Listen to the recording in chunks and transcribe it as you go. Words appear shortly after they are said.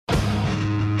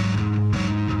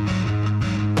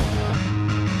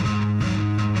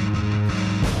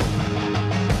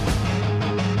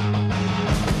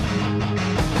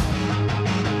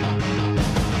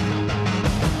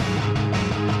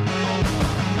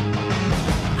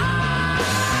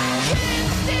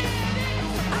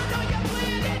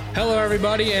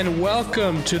everybody, and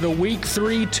welcome to the Week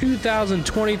 3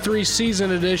 2023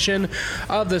 season edition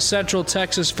of the Central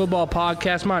Texas Football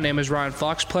Podcast. My name is Ryan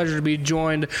Fox. Pleasure to be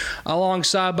joined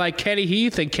alongside by Kenny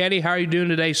Heath. And Kenny, how are you doing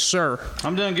today, sir?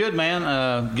 I'm doing good,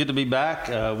 man. Good to be back.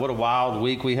 What a wild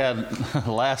week we had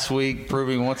last week,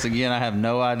 proving once again I have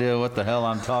no idea what the hell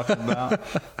I'm talking about.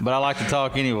 But I like to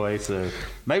talk anyway, so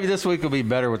maybe this week will be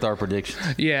better with our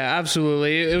predictions. Yeah,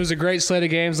 absolutely. It was a great slate of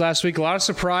games last week. A lot of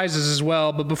surprises as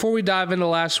well. But before we dive into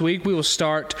last week, we will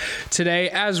start today,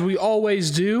 as we always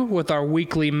do, with our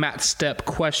weekly Matt Stepp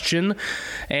question.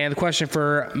 And the question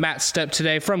for Matt Stepp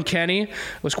today from Kenny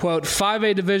was, quote,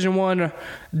 5A Division I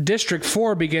District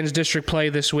 4 begins district play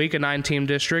this week, a 9-team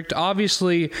district.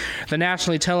 Obviously, the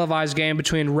nationally televised game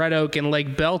between Red Oak and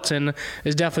Lake Belton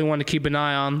is definitely one to keep an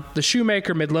eye on. The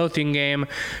Shoemaker-Midlothian game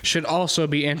should also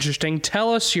be interesting.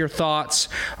 Tell us your thoughts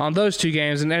on those two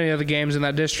games and any other games in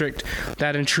that district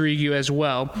that intrigue you as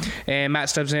well. And Matt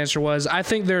Stepp's answer was, I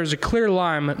think there's a clear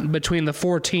line between the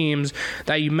four teams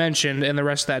that you mentioned in the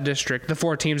rest of that district. The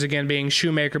four teams, again, being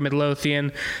Shoemaker,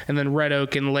 Midlothian, and then Red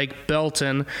Oak and Lake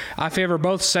Belton. I favor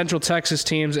both Central Texas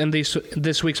teams in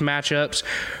this week's matchups.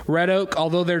 Red Oak,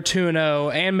 although they're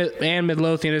 2-0, and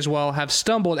Midlothian as well, have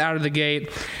stumbled out of the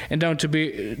gate and don't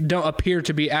appear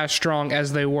to be as strong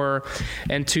as they were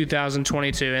in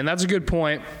 2022. And that's a good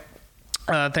point.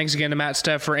 Thanks again to Matt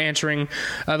Stepp for answering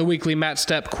the weekly Matt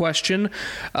Stepp question.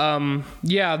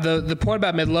 The point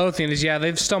about Midlothian is,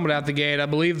 they've stumbled out the gate. I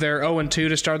believe they're 0-2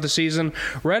 to start the season.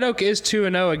 Red Oak is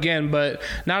 2-0 again, but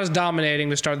not as dominating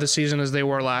to start the season as they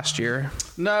were last year.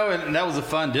 No, and that was a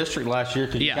fun district last year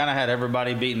because you kind of had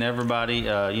everybody beating everybody.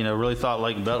 Really thought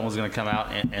Lake Belton was going to come out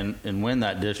and win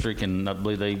that district, and I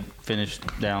believe they finished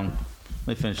down.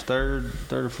 They finished third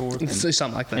or fourth.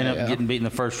 Something like that. Ended up getting beat in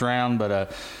the first round,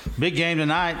 but big game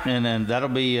tonight, and then that'll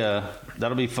be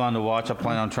fun to watch. I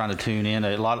plan on trying to tune in.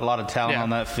 A lot of talent on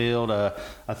that field.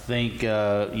 I think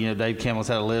Dave Campbell's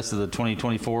had a list of the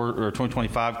 2024 or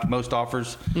 2025 most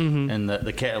offers, and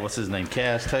the cat, what's his name,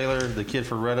 Cass Taylor, the kid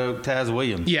for Red Oak, Taz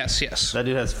Williams. Yes. That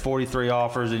dude has 43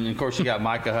 offers, and of course you got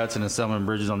Micah Hudson and Selman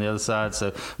Bridges on the other side. So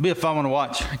it'll be a fun one to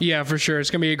watch. Yeah, for sure.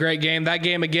 It's gonna be a great game. That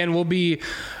game again will be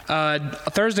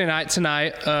Thursday night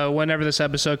tonight. Whenever this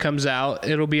episode comes out,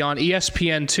 it'll be on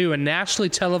ESPN2, a nationally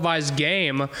televised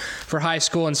game for high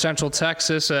school in Central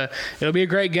Texas. It'll be a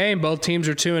great game. Both teams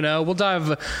are 2-0.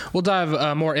 We'll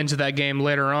dive more into that game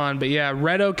later on. But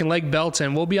Red Oak and Lake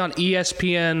Belton will be on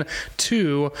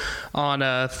ESPN2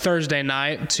 on Thursday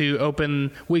night to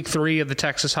open Week 3 of the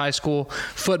Texas high school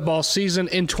football season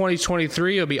in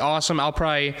 2023. It'll be awesome. I'll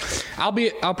probably be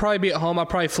at home. I'll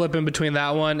probably flip in between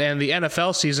that one and the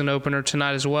NFL season opener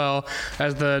tonight as well,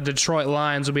 as the Detroit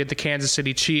Lions will be at the Kansas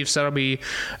City Chiefs. That'll be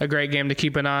a great game to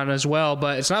keep an eye on as well.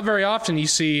 But it's not very often you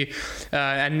see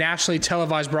a nationally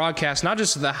televised broadcast, not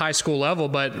just at the high school level,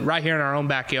 but right here in our own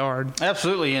backyard.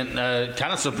 Absolutely, and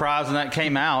kind of surprised when that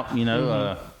came out.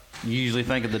 You usually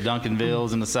think of the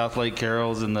Duncanvilles and the South Lake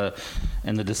Carrolls and the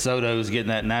DeSoto's getting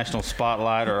that national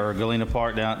spotlight, or Galena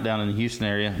Park down in the Houston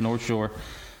area, North Shore.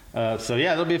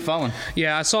 It'll be a fun one.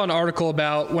 Yeah, I saw an article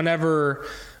about whenever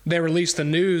they released the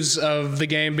news of the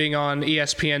game being on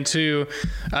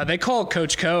ESPN2. They called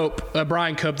Coach Cope,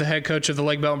 Brian Cope, the head coach of the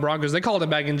Lake Belton Broncos. They called him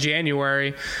back in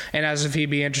January and asked if he'd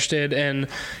be interested in,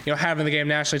 having the game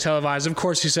nationally televised. Of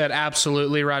course, he said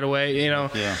absolutely right away.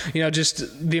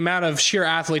 Just the amount of sheer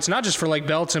athletes, not just for Lake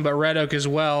Belton but Red Oak as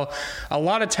well. A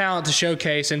lot of talent to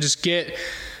showcase and just get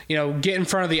in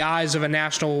front of the eyes of a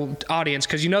national audience,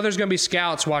 because there's going to be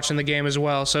scouts watching the game as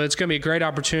well. So it's going to be a great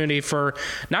opportunity for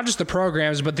not just the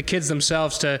programs, but the kids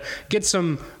themselves to get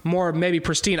some more maybe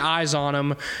pristine eyes on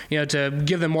them, to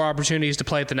give them more opportunities to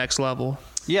play at the next level.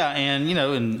 Yeah, and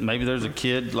and maybe there's a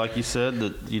kid, like you said,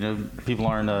 that people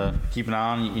aren't keeping an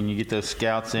eye on, and you get those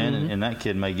scouts in, and that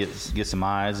kid may get some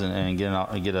eyes and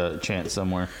get a chance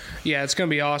somewhere. Yeah, it's going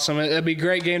to be awesome. It'll be a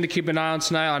great game to keep an eye on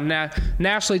tonight on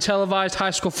nationally televised high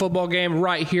school football game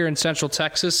right here in Central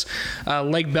Texas.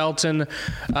 Lake Belton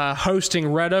hosting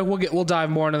Red Oak. We'll dive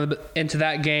more into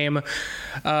that game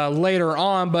later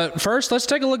on. But first, let's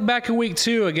take a look back at Week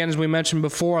 2. Again, as we mentioned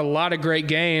before, a lot of great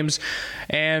games.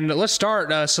 And let's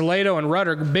start Salado and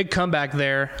Rudder. Big comeback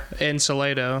there in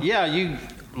Salado. Yeah, you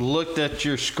looked at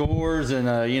your scores and,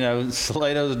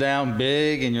 Salado's down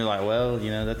big, and you're like, well,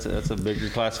 that's a bigger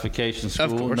classification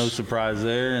school. No surprise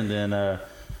there. And then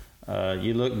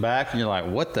you look back and you're like,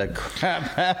 what the crap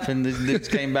happened? This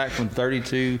came back from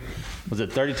 32 Was it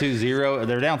 32-0?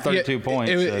 They're down 32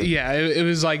 points. It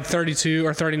was like 32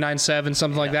 or 39-7,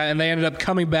 something like that. And they ended up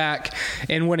coming back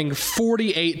and winning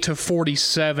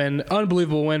 48-47.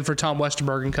 Unbelievable win for Tom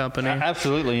Westerberg and company.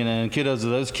 Absolutely, and kudos to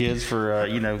those kids for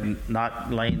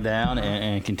not laying down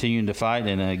and continuing to fight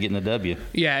and getting the W.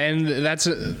 Yeah, and that's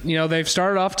they've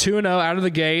started off 2-0 out of the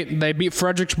gate. They beat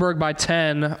Fredericksburg by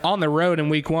 10 on the road in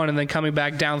week 1, and then coming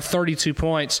back down 32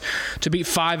 points to beat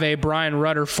 5A Brian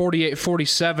Rudder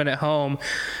 48-47 at home.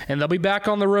 And they'll be back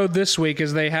on the road this week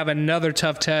as they have another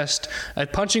tough test,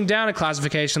 punching down a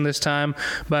classification this time,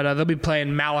 but they'll be playing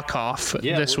Malakoff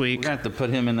this week. We're going to have to put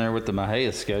him in there with the Mahia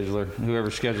scheduler, whoever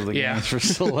scheduled the games for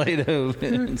Salado.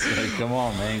 So, come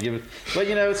on, man. But,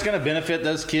 it's going to benefit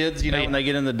those kids, when they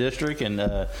get in the district, and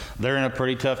they're in a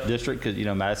pretty tough district because,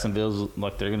 Madisonville's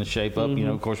like they're going to shape up. Mm-hmm.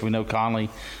 Of course, we know Conley,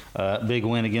 big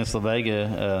win against La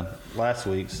Vega last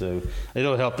week, so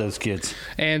it'll help those kids.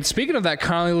 And speaking of that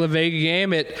Conley-La Vega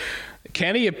game,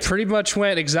 Kenny pretty much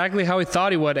went exactly how he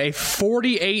thought he would. A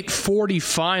 48-40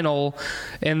 final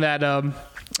in that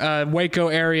Waco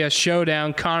area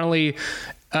showdown. Connolly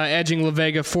edging La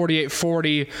Vega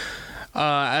 48-40.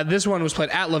 This one was played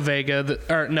at La Vega,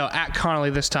 at Connolly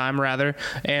this time, rather.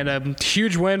 And a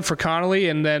huge win for Connolly,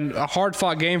 and then a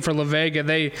hard-fought game for La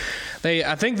Vega.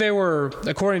 I think they were,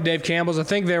 according to Dave Campbell's, I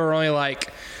think they were only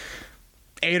like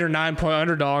 8 or 9 point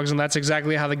underdogs, and that's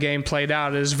exactly how the game played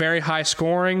out. It was very high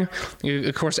scoring.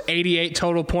 Of course, 88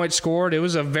 total points scored. It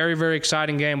was a very, very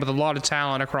exciting game with a lot of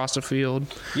talent across the field.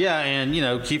 Yeah, and,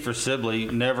 Kiefer Sibley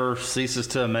never ceases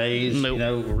to amaze.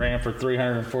 Nope. Ran for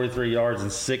 343 yards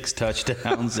and 6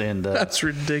 touchdowns. And that's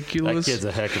ridiculous. That kid's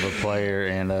a heck of a player.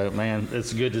 And, man,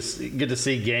 it's good to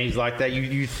see games like that.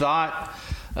 You thought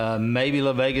maybe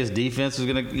La Vega's defense was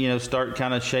going to, start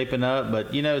kind of shaping up,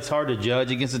 but it's hard to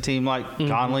judge against a team like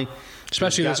Conley,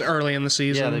 especially this early in the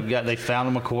season. Yeah, they found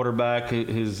him a quarterback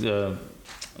who's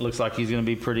looks like he's going to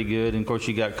be pretty good, and of course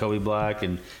you got Kobe Black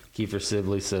and Kiefer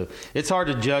Sibley, so it's hard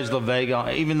to judge La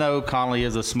Vega, even though Conley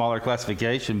is a smaller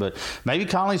classification. But maybe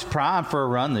Conley's primed for a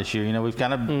run this year. We've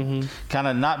kind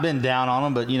of not been down on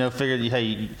them, but figured,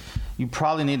 hey, you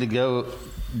probably need to go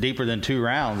deeper than 2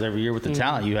 rounds every year with the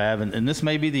talent you have, and this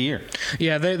may be the year.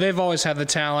 Yeah, they've always had the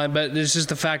talent, but it's just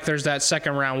the fact there's that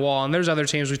second round wall, and there's other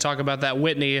teams we talk about that.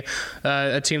 Whitney,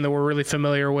 a team that we're really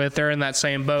familiar with, they're in that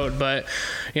same boat. But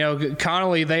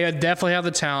Connolly, they definitely have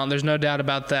the talent. There's no doubt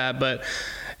about that. But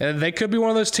they could be one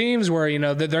of those teams where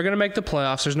they're going to make the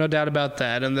playoffs. There's no doubt about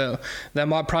that, and they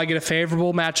might probably get a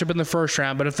favorable matchup in the first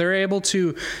round. But if they're able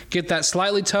to get that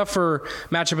slightly tougher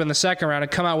matchup in the second round and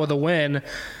come out with a win,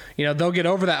 they'll get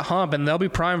over that hump and they'll be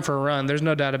primed for a run. There's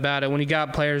no doubt about it. When you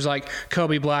got players like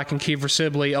Kobe Black and Kiefer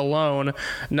Sibley alone,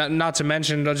 not to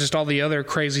mention just all the other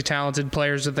crazy talented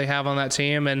players that they have on that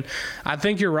team. And I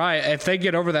think you're right. If they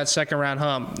get over that second round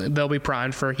hump, they'll be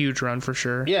primed for a huge run for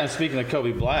sure. Yeah, speaking of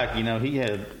Kobe Black, he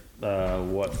had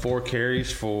 4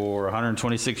 carries for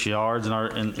 126 yards,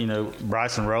 and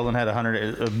Bryson Rowland had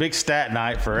a big stat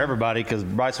night for everybody because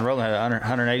Bryson Rowland had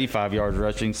 185 yards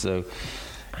rushing. So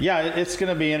yeah, it's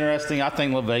going to be interesting. I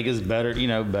think La Vega's better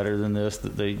than this.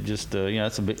 That they just,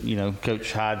 it's a bit,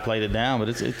 Coach Hyde played it down, but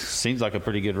it seems like a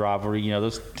pretty good rivalry.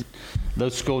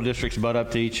 Those school districts butt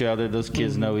up to each other. Those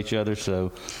kids know each other,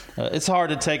 so it's hard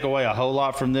to take away a whole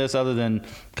lot from this, other than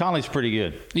Conley's pretty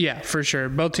good. Yeah, for sure.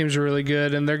 Both teams are really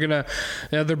good, and they're gonna,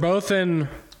 they're both in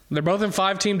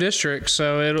 5-team districts,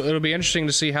 so it'll be interesting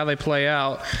to see how they play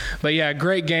out. But yeah,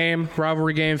 great game,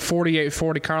 rivalry game,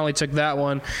 48-40. Connolly took that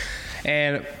one.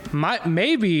 And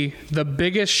maybe the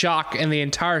biggest shock in the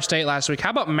entire state last week.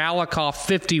 How about Malakoff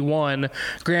 51,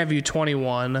 Grandview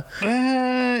 21?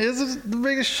 Is it the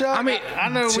biggest shock? I mean, I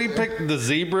know we picked the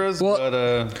Zebras, but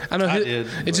I did.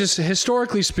 It's just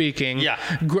historically speaking. Yeah.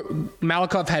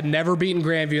 Malakoff had never beaten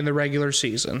Grandview in the regular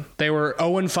season. They were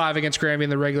 0-5 against Grandview in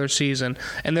the regular season,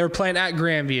 and they were playing at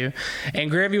Grandview. And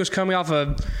Grandview was coming off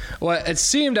what it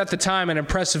seemed at the time an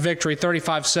impressive victory,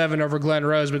 35-7 over Glen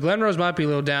Rose. But Glen Rose might be a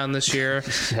little down this year,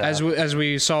 as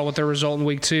we saw with their result in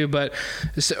week 2. But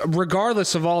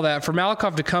regardless of all that, for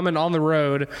Malakoff to come in on the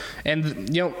road, and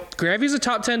Grandview's a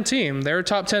top 10 team. They're a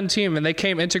top 10 team, and they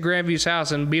came into Grandview's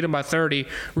house and beat them by 30.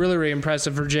 Really, really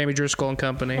impressive for Jamie Driscoll and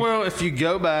company. Well, if you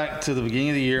go back to the beginning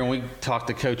of the year and we talked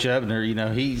to Coach Ebner,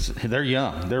 they're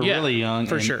young. They're really young.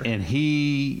 For sure. And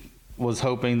he was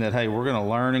hoping that, hey, we're going to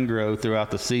learn and grow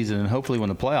throughout the season, and hopefully when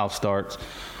the playoff starts,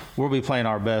 we'll be playing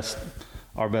our best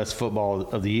football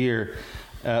of the year.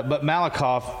 But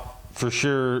Malakoff for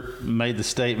sure made the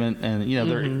statement,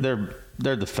 and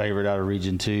they're the favorite out of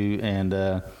Region 2,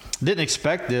 and didn't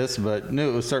expect this, but knew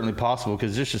it was certainly possible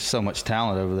because there's just so much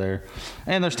talent over there.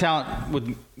 And there's talent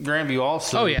with Grandview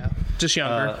also. Oh, yeah, just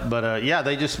younger. But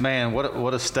they just, man,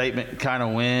 what a statement kind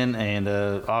of win. And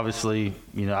obviously,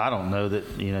 I don't know that,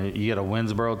 you got a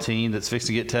Winsboro team that's fixed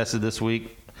to get tested this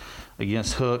week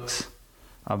against Hooks,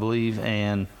 I believe,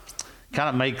 and kind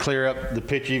of made clear up the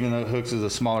picture, even though Hooks is a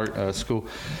smaller school.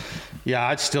 Yeah,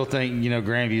 I still think,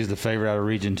 Grandview is the favorite out of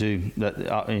Region 2. That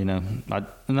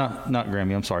not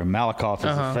Grandview, I'm sorry. Malakoff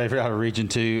is the favorite out of Region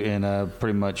 2 and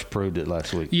pretty much proved it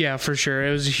last week. Yeah, for sure.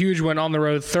 It was a huge win on the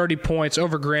road, 30 points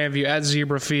over Grandview at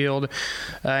Zebra Field.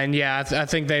 And, yeah, I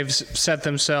think they've set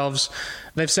themselves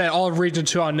 – they've set all of Region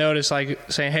 2 on notice,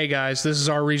 like saying, hey, guys, this is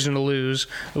our region to lose.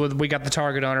 We got the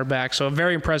target on our back. So a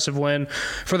very impressive win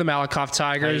for the Malakoff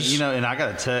Tigers. Hey, and I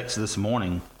got a text this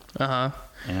morning.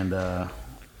 And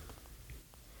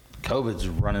COVID's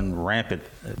running rampant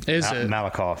at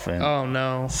Malakoff. And oh,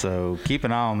 no. So keep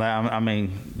an eye on that. I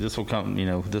mean, this will come,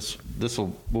 we'll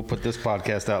put this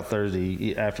podcast out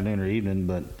Thursday afternoon or evening,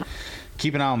 but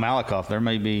keep an eye on Malakoff.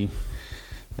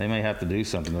 They may have to do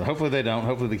something. Hopefully they don't.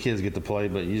 Hopefully the kids get to play,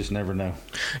 but you just never know.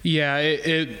 Yeah,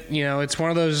 it's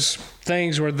one of those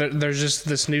things where there's just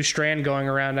this new strand going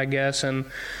around, I guess, and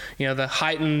the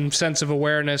heightened sense of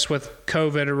awareness with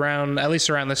COVID at least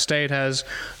around the state has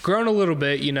grown a little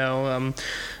bit.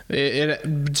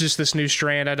 It just this new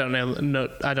strand. I don't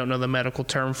know the medical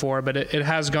term for it, but it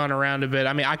has gone around a bit.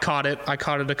 I mean, I caught it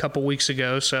a couple weeks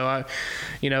ago, so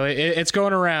it's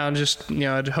going around. Just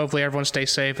hopefully everyone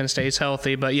stays safe and stays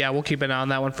healthy. But yeah, we'll keep an eye on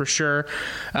that one for sure.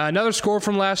 Another score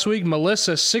from last week: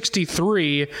 Melissa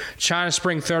 63, China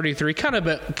Spring 33.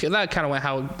 That kind of went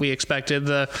how we expected.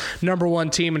 The number one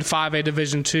team in 5A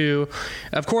Division II.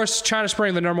 Of course, China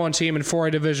Spring the number one team in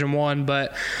 4A Division I,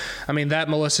 but I mean that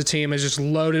Melissa team is just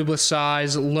loaded with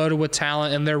size, loaded with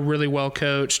talent, and they're really well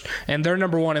coached. And they're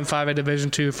number one in 5A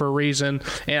Division II for a reason.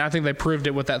 And I think they proved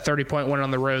it with that 30-point win on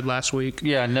the road last week.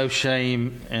 Yeah, no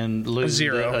shame in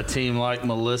losing a team like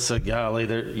Melissa. Golly,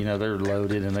 they're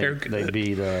loaded, and they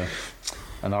beat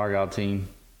an Argyle team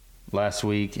last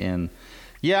week. And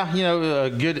yeah, a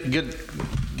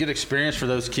good experience for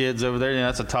those kids over there.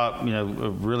 That's a top, a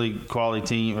really quality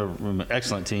team, or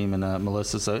excellent team in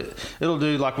Melissa. So it'll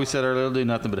do, like we said earlier, it'll do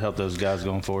nothing but help those guys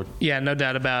going forward. Yeah, no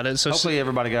doubt about it. So hopefully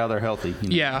everybody got out there healthy.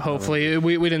 Yeah, hopefully.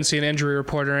 We didn't see an injury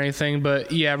report or anything,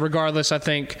 but yeah, regardless, I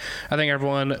think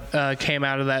everyone came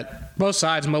out of that. Both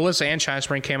sides, Melissa and China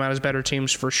Spring, came out as better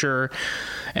teams for sure.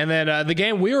 And then the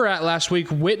game we were at last week,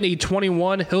 Whitney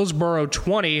 21, Hillsboro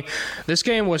 20. This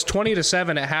game was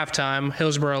 20-7 at halftime.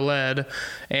 Hillsboro led.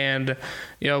 And,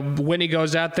 Whitney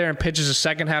goes out there and pitches a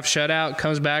second-half shutout,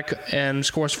 comes back and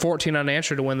scores 14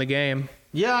 unanswered to win the game.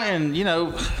 Yeah, and,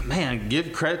 man,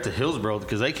 give credit to Hillsboro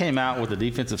because they came out with a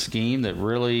defensive scheme that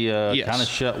really kind of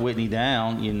shut Whitney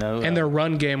down, And their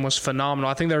run game was phenomenal.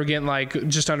 I think they were getting,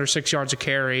 just under 6 yards a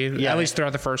carry, at least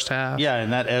throughout the first half. Yeah,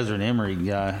 and that Ezra Emery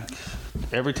guy,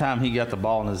 every time he got the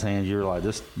ball in his hands, you were like,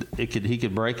 he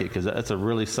could break it because that's a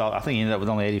really solid. I think he ended up with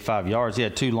only 85 yards. He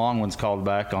had 2 long ones called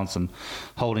back on some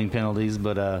holding penalties,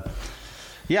 but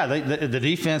yeah, the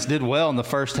defense did well in the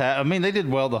first half. I mean, they did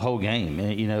well the whole game.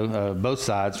 Both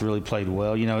sides really played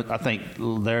well. I think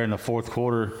there in the fourth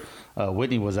quarter,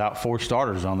 Whitney was out 4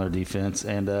 starters on their defense,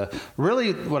 and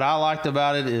really what I liked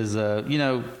about it is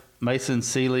Mason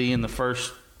Seeley in the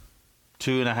first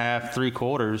 2.5, 3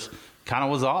 quarters kind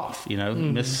of was off,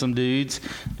 missed some dudes.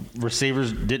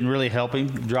 Receivers didn't really help him,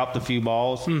 dropped a few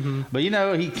balls. But,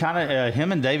 he kind of,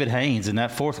 him and David Haynes in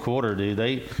that fourth quarter, dude,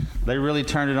 they really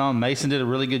turned it on. Mason did a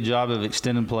really good job of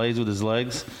extending plays with his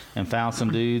legs and found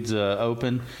some dudes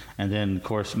open. And then, of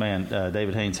course,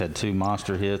 David Haynes had 2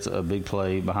 monster hits, a big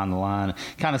play behind the line.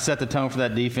 Kind of set the tone for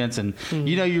that defense. And,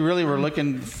 you really were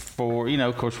looking for,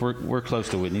 of course, we're close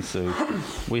to Whitney, so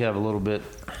we have a little bit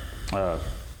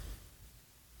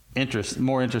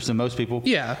more interest than most people.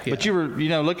 Yeah. But you were,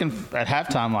 looking at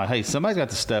halftime like, hey, somebody's got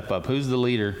to step up. Who's the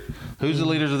leader? Who's the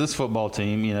leaders of this football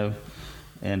team,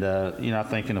 And, I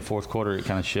think in the fourth quarter it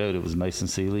kind of showed it was Mason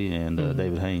Seeley and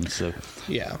David Haynes. So,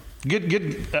 yeah.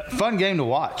 Good, fun game to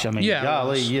watch. I mean,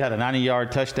 golly, you had a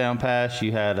 90-yard touchdown pass.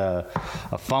 You had a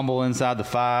fumble inside the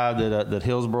 5 that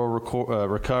Hillsboro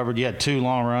recovered. You had 2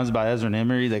 long runs by Ezra and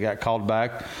Emery that got called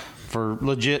back for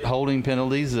legit holding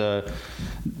penalties.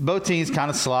 Both teams kind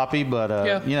of sloppy, but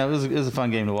it was a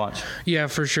fun game to watch. Yeah,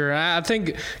 for sure. I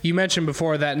think you mentioned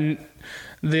before that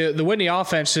the Whitney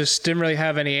offense just didn't really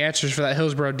have any answers for that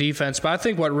Hillsboro defense. But I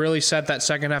think what really set that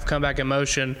second half comeback in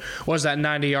motion was that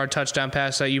 90-yard touchdown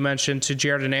pass that you mentioned to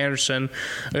Jared Anderson.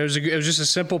 It was just a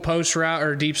simple post route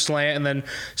or a deep slant, and then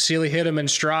Sealy hit him in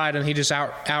stride, and he just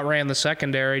outran the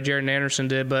secondary. Jared Anderson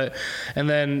did. And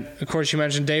then, of course, you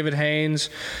mentioned David Haynes,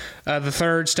 the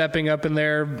third, stepping up in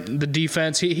there. The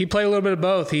defense, he played a little bit of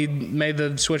both. He made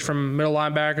the switch from middle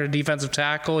linebacker to defensive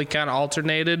tackle. He kind of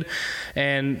alternated.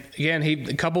 And, again,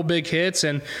 a couple big hits,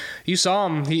 and you saw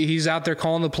him. He's out there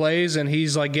calling the plays, and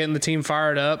he's, like, getting the team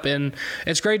fired up. And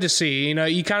it's great to see. You know,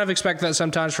 you kind of expect that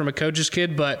sometimes from a coach's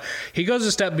kid, but he goes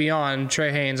a step beyond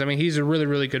Trey Haynes. I mean, he's a really,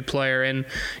 really good player. And,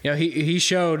 you know, he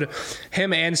showed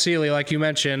him and Sealy, like you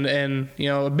mentioned, and, you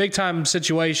know, a big-time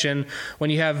situation when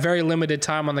you have very limited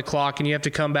time on the clock and you have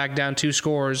to come back down 2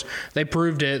 scores. They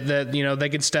proved it that, you know, they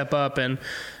could step up and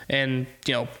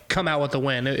you know, come out with the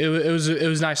win. It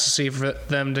was nice to see for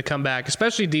them to come back,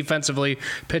 especially defensively,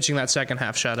 pitching that second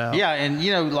half shutout. Yeah, and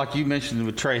you know, like you mentioned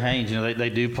with Trey Haynes, you know, they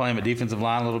do play him at defensive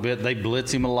line a little bit. They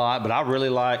blitz him a lot, but I really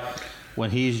like when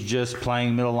he's just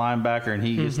playing middle linebacker and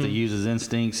he gets to use his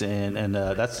instincts, and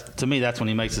that's, to me, that's when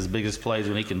he makes his biggest plays,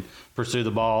 when he can pursue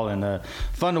the ball, and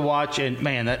fun to watch. And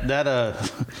man, that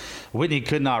Whitney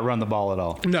could not run the ball at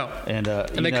all. No, and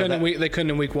they couldn't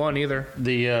in week 1 either.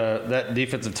 That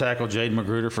defensive tackle Jaden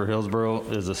Magruder for Hillsboro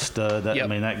is a stud. I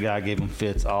mean, that guy gave him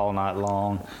fits all night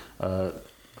long.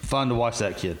 Fun to watch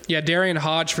that kid. Yeah, Darian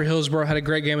Hodge for Hillsboro had a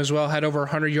great game as well. Had over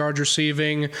 100 yards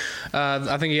receiving.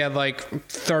 I think he had like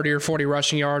 30 or 40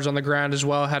 rushing yards on the ground as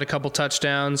well. Had a couple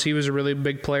touchdowns. He was a really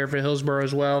big player for Hillsboro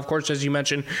as well. Of course, as you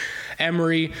mentioned,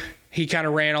 Emery, he kind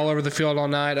of ran all over the field all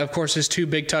night. Of course, his 2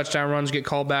 big touchdown runs get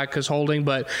called back because holding,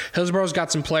 but Hillsboro's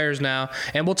got some players now,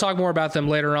 and we'll talk more about them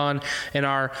later on in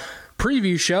our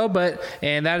preview show.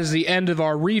 And that is the end of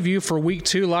our review for week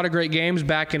 2. A lot of great games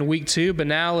back in week 2, but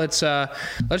now let's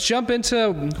jump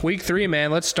into week 3,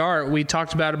 man. Let's start. We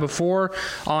talked about it before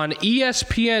on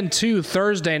ESPN2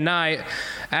 Thursday night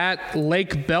at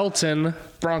Lake Belton.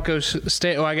 Broncos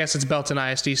State. Oh, I guess it's Belton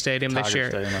ISD Stadium. They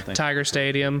share Tiger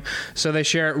Stadium. So they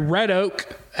share it. Red Oak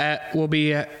will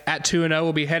be at 2-0.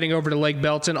 We'll be heading over to Lake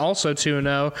Belton, also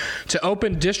 2-0, to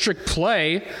open district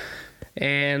play.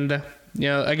 And you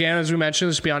know, again, as we mentioned,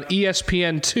 this will be on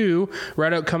ESPN2.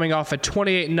 Red Oak coming off a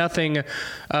 28-0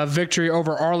 victory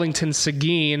over Arlington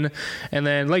Seguin. And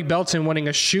then Lake Belton winning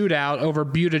a shootout over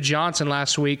Buda Johnson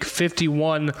last week,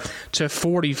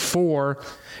 51-44.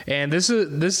 And this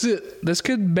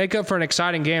could make up for an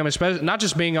exciting game, especially not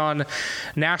just being on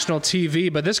national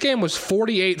TV, but this game was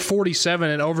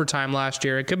 48-47 in overtime last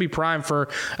year. It could be prime for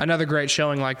another great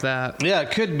showing like that. Yeah, it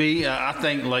could be. I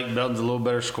think Lake Belton's a little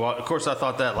better squad. Of course, I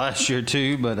thought that last year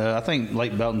too, but I think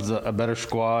Lake Belton's a better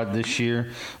squad this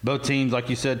year. Both teams, like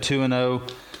you said,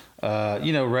 2-0.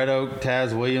 You know, Red Oak,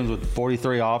 Taz Williams with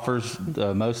 43 offers,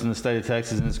 most in the state of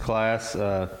Texas in his class.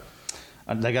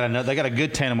 They got a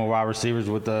good tandem of wide receivers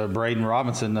with Braden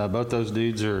Robinson. Both those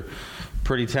dudes are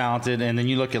pretty talented. And then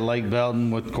you look at Lake Belton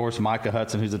with, of course, Micah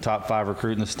Hudson, who's the top 5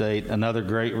 recruit in the state. Another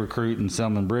great recruit in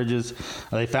Selman Bridges.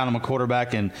 They found him a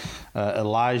quarterback in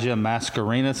Elijah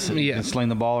Mascarenas. He can sling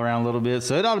the ball around a little bit.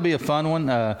 So it ought to be a fun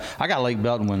one. I got Lake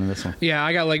Belton winning this one. Yeah,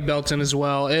 I got Lake Belton as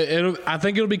well. I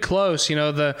think it'll be close. You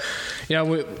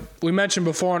know, we mentioned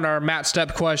before in our Matt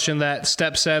Stepp question that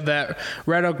Stepp said that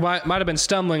Red Oak might have been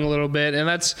stumbling a little bit, and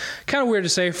that's kind of weird to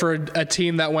say for a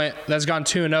team that's gone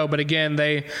 2-0. But again,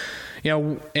 they, you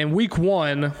know, in week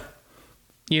 1,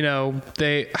 you know,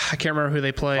 I can't remember who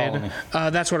they played.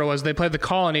 That's what it was. They played the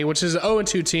Colony, which is an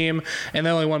 0-2 team, and they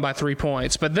only won by 3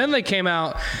 points. But then they came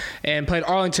out and played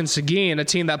Arlington Seguin, a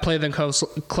team that played them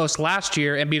close last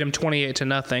year, and beat them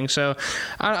 28-0. So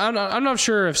I'm not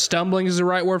sure if stumbling is the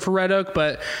right word for Red Oak,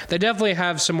 but they definitely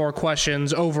have some more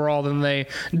questions overall than they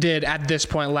did at this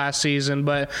point last season.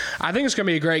 But I think it's going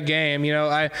to be a great game. You know,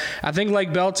 I think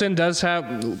Lake Belton does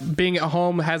have, being at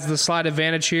home, has the slight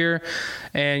advantage here.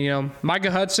 And, you know, Micah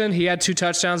Hudson, he had 2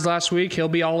 touchdowns last week. He'll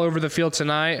be all over the field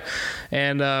tonight.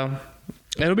 And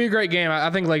it'll be a great game. I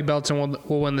think Lake Belton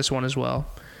will win this one as well.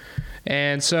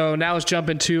 And so now let's jump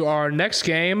into our next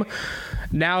game.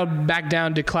 Now back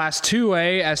down to Class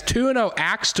 2A as 2-0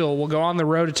 Axtell will go on the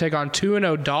road to take on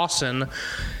 2-0 Dawson.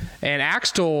 And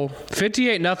Axtell,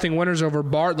 58-0 winners over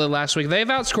Bartlett last week. They've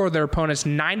outscored their opponents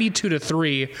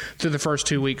 92-3 through the first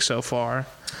 2 weeks so far.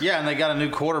 Yeah, and they got a new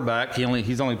quarterback.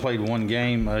 He's only played 1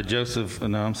 game. Levi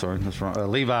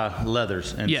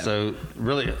Leathers. And so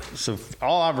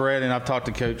all I've read, and I've talked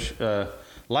to Coach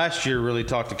last year really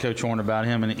talked to Coach Horn about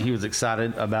him, and he was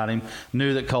excited about him.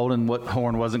 Knew that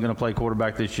Horn wasn't going to play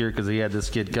quarterback this year because he had this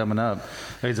kid coming up.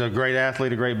 He's a great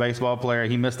athlete, a great baseball player.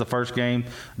 He missed the first game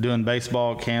doing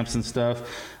baseball camps and stuff.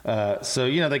 So,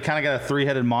 they kind of got a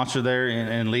three-headed monster there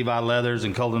in Levi Leathers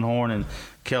and Colton Horn and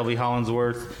Kelby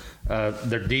Hollingsworth.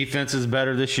 Their defense is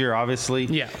better this year, obviously.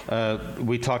 Yeah.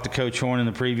 We talked to Coach Horn in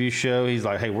the preview show. He's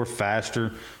like, hey, we're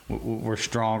faster. We're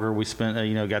stronger. We spent,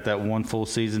 got that one full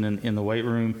season in the weight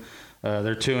room.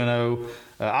 They're 2-0.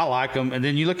 I like them. And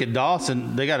then you look at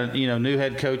Dawson. They got a new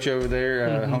head coach over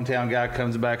there. Hometown guy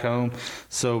comes back home.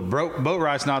 So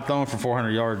Boatwright's not throwing for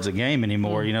 400 yards a game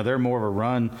anymore. They're more of a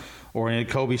run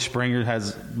oriented. Kobe Springer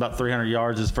has about 300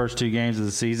 yards his first 2 games of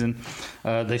the season.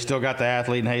 They still got the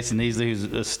athlete in Hasten Easley, who's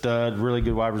a stud, really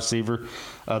good wide receiver.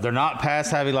 They're not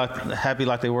pass happy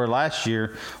like they were last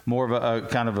year. More of a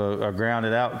kind of a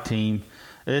grounded out team.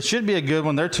 It should be a good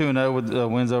one. They're 2-0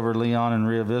 with wins over Leon and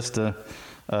Rio Vista.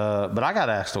 But I got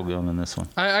Axtell going in this one.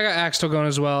 I got Axtell going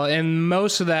as well, and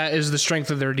most of that is the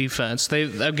strength of their defense.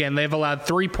 They've allowed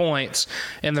 3 points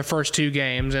in the first 2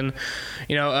 games, and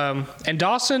and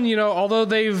Dawson, although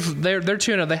they're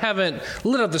 2-0, they haven't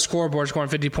lit up the scoreboard scoring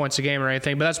 50 points a game or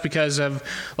anything. But that's because of,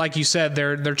 like you said,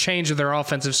 their change of their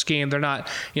offensive scheme. They're not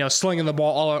slinging the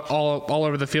ball all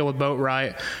over the field with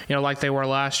Boatwright, like they were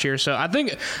last year. So I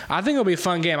think it'll be a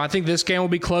fun game. I think this game will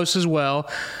be close as well.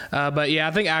 But yeah,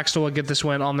 I think Axtell will get this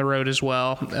win on the road as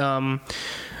well.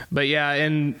 But yeah,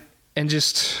 and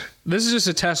just this is just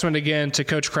a testament again to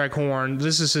Coach Craig Horn.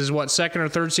 This is his second or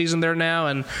third season there now,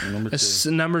 and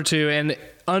number 2, and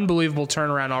unbelievable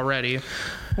turnaround already.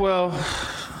 Well,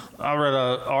 I read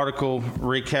an article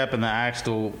recapping the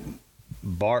Axtell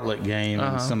Bartlett game,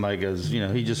 and somebody goes,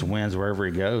 he just wins wherever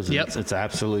he goes. And it's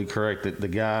absolutely correct that the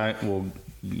guy will,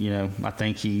 I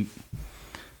think he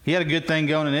had a good thing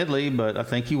going in Italy, but I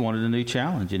think he wanted a new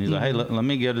challenge. And he's like, hey, let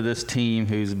me go to this team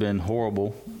who's been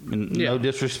horrible. And no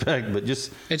disrespect, but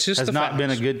just has not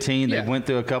been a good team. They went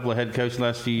through a couple of head coaches the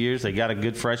last few years. They got a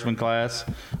good freshman class,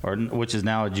 which is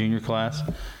now a junior class.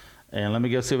 And let me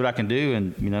go see what I can do.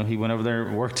 And, he went over there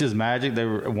and worked his magic. They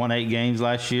won 8 games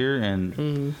last year,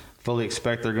 and fully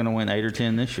expect they're going to win 8 or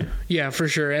 10 this year. Yeah, for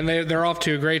sure. And they're off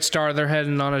to a great start. They're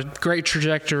heading on a great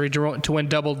trajectory to win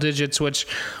double digits, which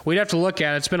we'd have to look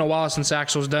at. It's been a while since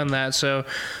Axtell's done that. So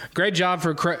great job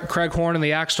for Craig Horn and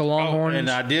the Axtell Longhorns. And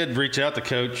I did reach out to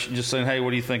Coach just saying, hey,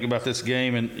 what do you think about this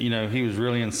game? And, he was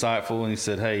really insightful, and he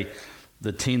said, hey,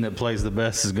 the team that plays the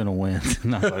best is going to win.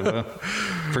 And I was like, well,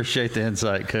 appreciate the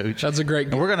insight, Coach. That's a great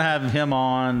game. And we're going to have him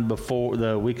on before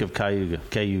the week of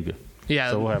Cayuga.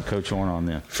 Yeah, so we'll have Coach Horn on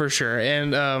then for sure,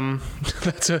 and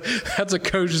that's a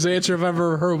coach's answer if I've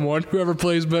ever heard one. Whoever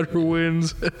plays better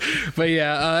wins. But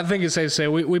yeah, I think it's safe to say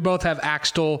we both have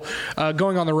Axtell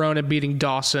going on the road and beating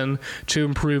Dawson to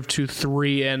improve to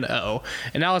 3-0.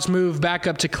 And now let's move back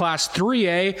up to Class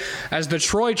 3A as the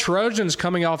Troy Trojans,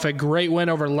 coming off a great win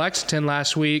over Lexington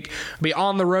last week, be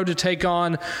on the road to take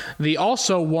on the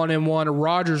also 1-1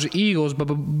 Rogers Eagles.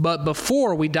 But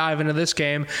before we dive into this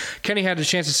game, Kenny had a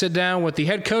chance to sit down with the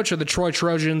head coach of the Troy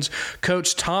Trojans,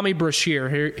 Coach Tommy Brashear.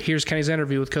 Here's Kenny's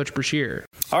interview with Coach Brashear.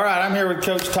 All right, I'm here with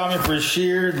Coach Tommy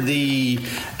Brashear, the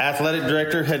athletic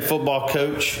director, head football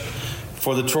coach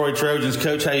for the Troy Trojans.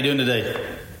 Coach, how you doing today?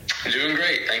 I'm doing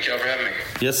great. Thank you all for having me.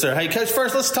 Yes, sir. Hey, Coach,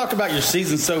 first let's talk about your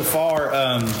season so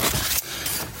far.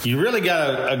 You really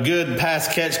got a good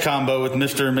pass-catch combo with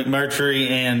Mr. McMurtry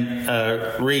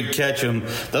and Reed Ketchum.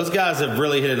 Those guys have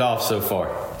really hit it off so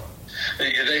far.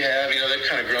 They have. They've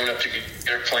kind of grown up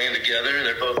together, playing together.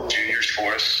 They're both juniors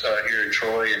for us here in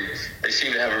Troy, and they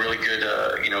seem to have a really good,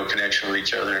 connection with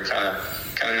each other and kind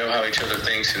of know how each other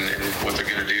thinks and what they're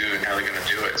going to do and how they're going to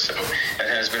do it. So that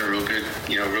has been a real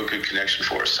good connection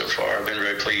for us so far. I've been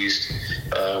very pleased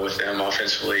with them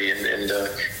offensively and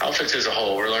offense as a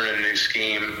whole. We're learning a new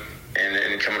scheme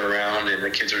and coming around, and the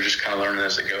kids are just kind of learning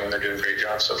as they go, and they're doing a great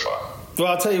job so far. Well,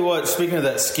 I'll tell you what, speaking of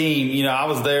that scheme, I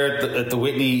was there at the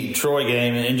Whitney-Troy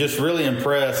game and just really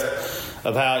impressed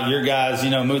of how your guys,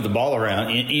 moved the ball around,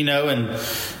 and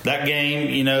that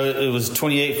game, it was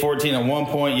 28-14 at one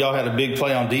point. Y'all had a big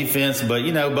play on defense, but,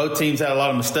 both teams had a lot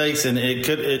of mistakes, and it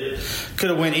could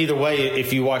have went either way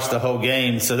if you watched the whole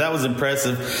game. So that was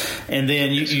impressive. And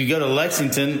then you go to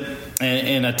Lexington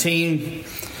and a team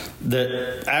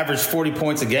that averaged 40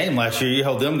 points a game last year. You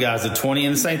held them guys to 20,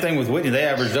 and the same thing with Whitney. They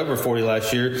averaged over 40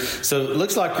 last year. So it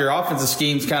looks like your offensive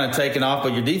scheme's kind of taken off,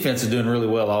 but your defense is doing really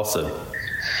well also.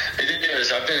 It is.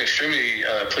 I've been extremely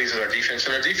pleased with our defense,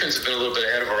 and our defense has been a little bit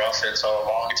ahead of our offense all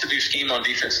along. It's a new scheme on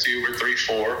defense too. We're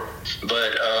 3-4,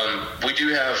 but we do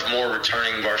have more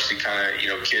returning varsity kind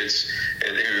of kids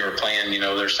who are playing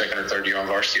their second or third year on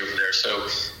varsity over there. So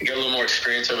we got a little more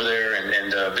experience over there,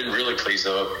 and been really pleased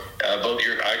though.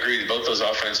 I agree. Both those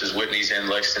offenses, Whitney's and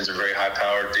Lexington's, are very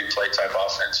high-powered, big play type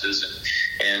offenses,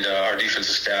 and our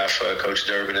defensive staff, Coach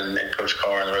Durbin and Coach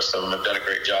Carr and the rest of them, have done a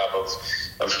great job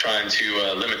of trying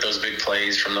to limit those big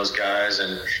plays from those guys,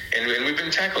 and we've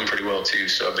been tackling pretty well too.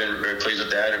 So I've been very pleased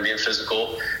with that and being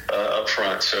physical up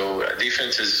front. So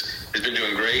defense has been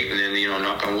doing great, and then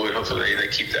knock on wood, hopefully they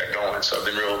keep that going. So I've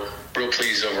been real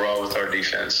pleased overall with our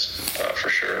defense for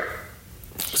sure.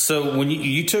 So when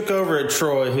you took over at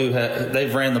Troy,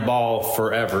 they've ran the ball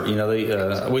forever.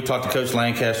 We talked to Coach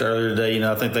Lancaster earlier today.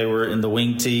 I think they were in the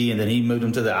wing tee, and then he moved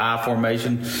them to the I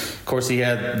formation. Of course, he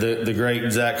had the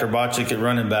great Zach Krbachik at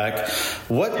running back.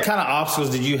 What kind of obstacles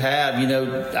did you have?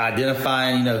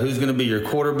 Identifying who's going to be your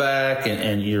quarterback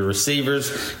and your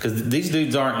receivers, because these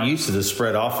dudes aren't used to the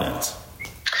spread offense.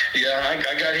 Yeah,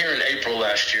 I got here in April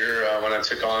last year when I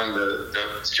took on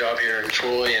the job here in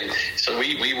Troy, and so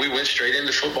we went straight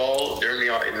into football during the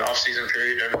off-season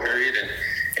period,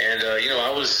 and I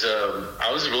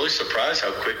was really surprised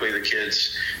how quickly the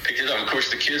kids picked it up. Of course,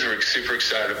 the kids were super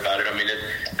excited about it. I mean,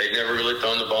 they've never really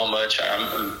thrown the ball much. I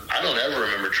don't ever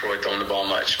remember Troy throwing the ball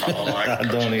much. My whole life, I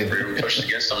don't either. We pushed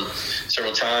against them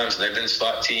several times, and they've been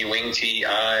slot T, wing T,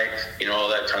 I, all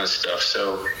that kind of stuff.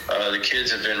 So the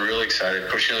kids have been really excited. Of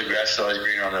course, the grass is always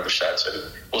greener on the other side, so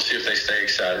we'll see if they stay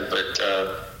excited. But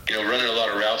running a lot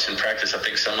of routes in practice, I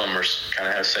think some of them are kind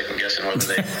of have second guessing whether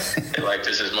they like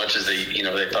this as much as they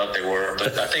thought they were.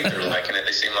 But I think they're liking it.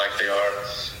 They seem like they are,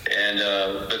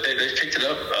 and but they picked it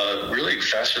up really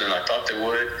faster than I thought they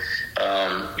would.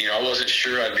 I wasn't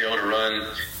sure I'd be able to run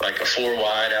like a 4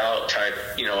 wide out type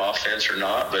offense or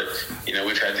not, but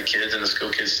we've had the kids and the school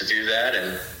kids to do that,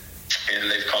 and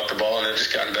they've caught the ball, and they've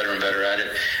just gotten better and better at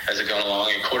it as it gone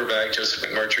along. And quarterback Joseph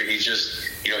McMurtry, he's just,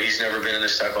 he's never been in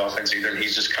this type of offense either, and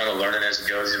he's just kind of learning as he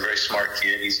goes. He's a very smart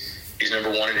kid. He's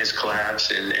number one in his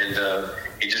class, and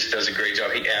he just does a great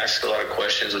job. He asks a lot of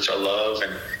questions, which I love,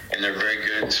 and they're very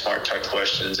good and smart type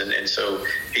questions. And so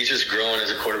he's just growing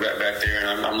as a quarterback back there,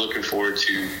 and I'm looking forward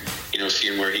to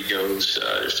seeing where he goes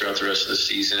throughout the rest of the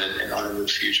season and on into the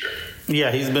future.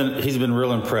 Yeah, he's been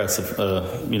real impressive.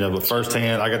 But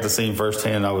firsthand, I got to see him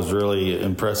firsthand. I was really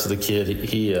impressed with the kid.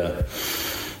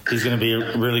 He's going to be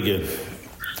really good.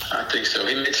 I think so.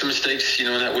 He made some mistakes, in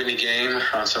that Whitney game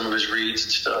on some of his reads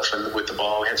and stuff, and with the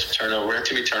ball, we had some turnover. We had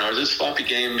too many turnovers. It was a sloppy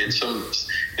game, and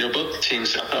both the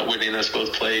teams, I thought Whitney and us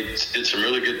both did some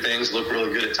really good things, looked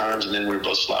really good at times, and then we were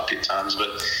both sloppy at times. But,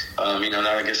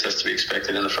 now I guess that's to be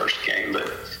expected in the first game. But,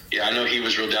 yeah, I know he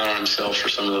was real down on himself for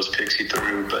some of those picks he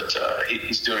threw, but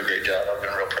he's doing a great job. I've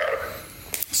been real proud of him.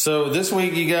 So this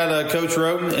week you got Coach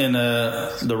Roden and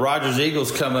the Rogers Eagles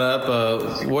coming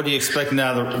up. What are you expecting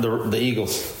out of the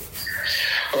Eagles?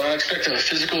 Well, I expect a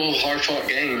physical, hard-fought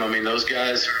game. I mean, those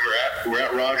guys were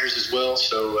at Rogers as well,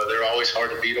 so they're always hard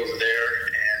to beat over there.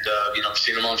 And, I've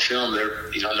seen them on film.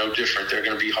 They're, no different. They're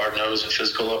going to be hard-nosed and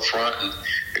physical up front, and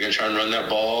they're going to try and run that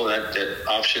ball, that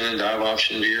option, dive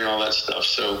option, veer, and all that stuff.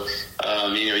 So,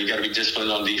 you got to be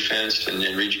disciplined on defense and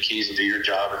read your keys and do your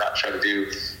job and not try to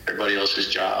do everybody else's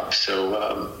job.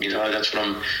 So, that's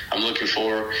what I'm looking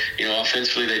for.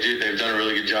 Offensively, they've done a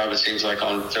really good job, it seems like,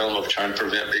 on film of trying to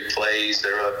prevent big plays.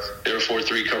 They're a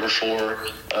 4-3 cover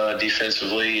 4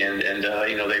 defensively, and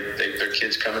their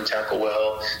kids come and tackle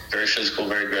well, very physical,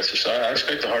 very aggressive. So I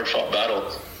expect a hard-fought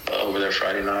battle over there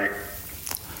Friday night.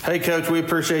 Hey, Coach, we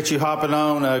appreciate you hopping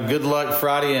on. Good luck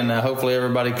Friday, and hopefully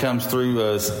everybody comes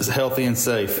through healthy and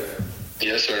safe.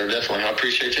 Yes, sir, definitely. I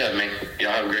appreciate you having me.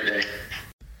 Y'all have a great day.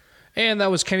 And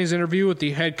that was Kenny's interview with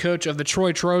the head coach of the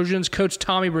Troy Trojans, Coach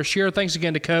Tommy Brashear. Thanks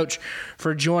again to Coach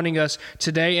for joining us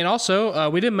today. And also,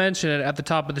 we didn't mention it at the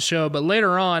top of the show, but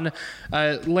later on in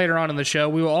the show,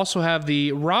 we will also have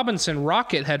the Robinson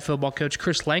Rocket head football coach,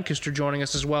 Chris Lancaster, joining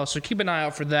us as well. So keep an eye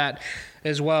out for that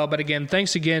as well. But again,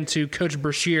 thanks again to Coach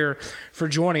Brashear for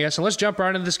joining us. And let's jump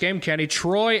right into this game, Kenny.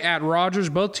 Troy at Rogers,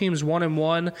 both teams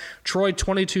 1-1. Troy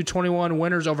 22-21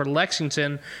 winners over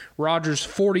Lexington. Rogers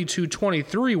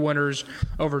 42-23 winners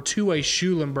over 2A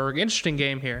Schulenburg. Interesting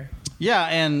game here. Yeah,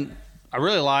 and I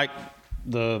really like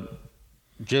the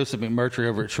Joseph McMurtry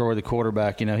over at Troy, the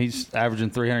quarterback. He's averaging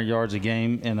 300 yards a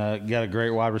game, and got a great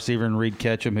wide receiver in Reed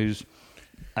Ketchum, who's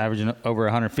averaging over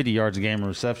 150 yards a game in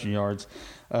reception yards.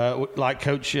 Like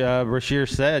Coach Brashear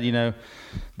said,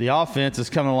 the offense is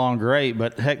coming along great,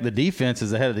 but heck, the defense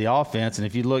is ahead of the offense. And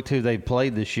if you looked who they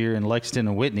played this year in Lexington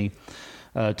and Whitney,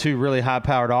 two really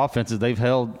high-powered offenses, they've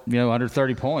held under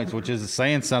 30 points, which is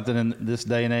saying something in this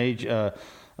day and age of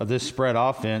this spread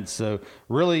offense. So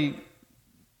really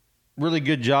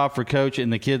good job for Coach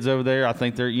and the kids over there. I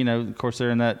think they're of course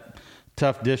they're in that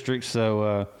tough district,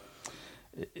 so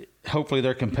hopefully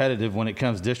they're competitive when it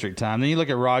comes district time. Then you look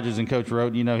at Rogers and Coach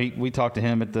Rote. We talked to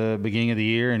him at the beginning of the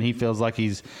year, and he feels like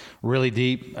he's really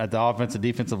deep at the offensive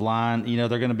defensive line. They're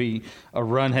going to be a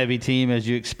run-heavy team, as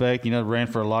you expect. Ran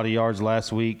for a lot of yards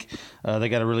last week. They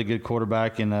got a really good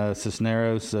quarterback in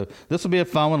Cisneros. So this will be a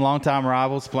fun one. Long-time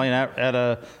rivals playing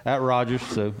at Rogers,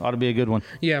 so ought to be a good one.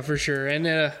 Yeah, for sure.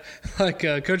 And like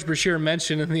Coach Brashear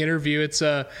mentioned in the interview, it's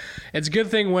a good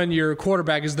thing when your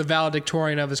quarterback is the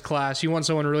valedictorian of his class. You want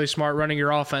someone really smart running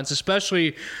your offense,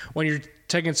 especially when you're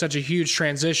taking such a huge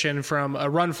transition from a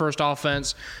run-first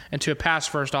offense into a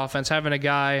pass-first offense. Having a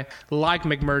guy like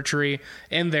McMurtry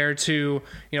in there to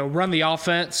run the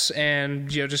offense and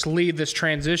just lead this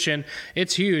transition,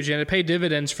 it's huge, and it paid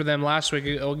dividends for them last week,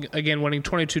 again winning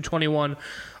 22-21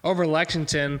 over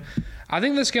Lexington. I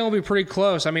think this game will be pretty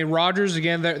close. I mean, Rogers,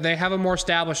 again, they have a more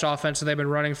established offense that they've been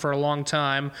running for a long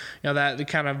time, that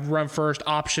kind of run-first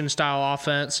option-style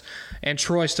offense, and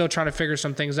Troy's still trying to figure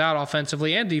some things out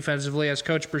offensively and defensively. As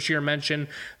Coach Brashear mentioned,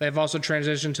 they've also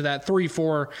transitioned to that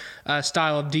 3-4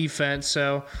 style of defense.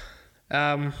 So,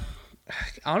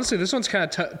 honestly, this one's kind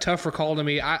of tough for call to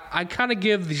me. I kind of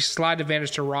give the slight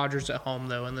advantage to Rogers at home,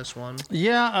 though, in this one.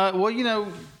 Yeah,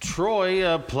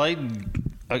 Troy played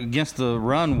against the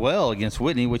run well against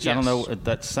Whitney, which yes. I don't know if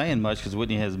that's saying much because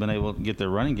Whitney has been able to get their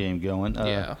running game going.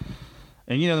 Yeah.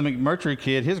 And, the McMurtry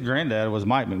kid, his granddad was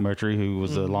Mike McMurtry, who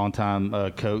was a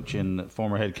longtime coach and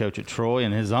former head coach at Troy.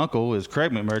 And his uncle is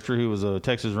Craig McMurtry, who was a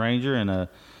Texas Ranger and a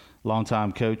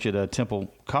longtime coach at Temple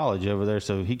College over there.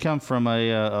 So he comes from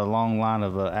a long line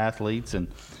of athletes. And,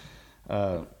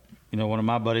 one of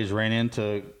my buddies ran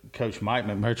into Coach Mike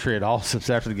McMurtry at Allsup's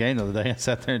after the game the other day and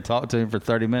sat there and talked to him for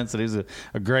 30 minutes, and he's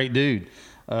a great dude.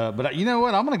 But you know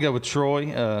what? I'm going to go with Troy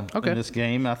in this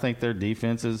game. I think their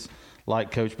defense is,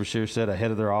 like Coach Brashear said,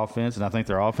 ahead of their offense, and I think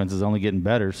their offense is only getting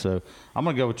better. So I'm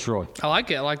going to go with Troy. I like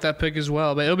it. I like that pick as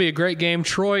well. But it'll be a great game.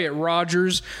 Troy at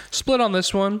Rogers. Split on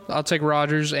this one. I'll take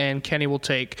Rogers, and Kenny will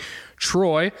take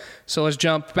Troy. So let's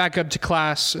jump back up to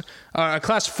Class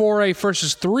 4A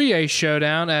versus 3A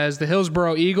showdown as the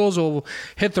Hillsboro Eagles will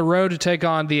hit the road to take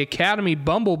on the Academy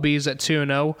Bumblebees at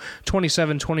 2-0,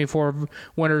 27-24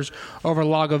 winners over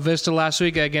Lago Vista last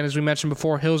week. Again, as we mentioned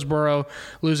before, Hillsboro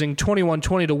losing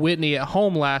 21-20 to Whitney at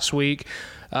home last week.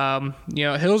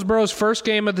 Hillsboro's first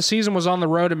game of the season was on the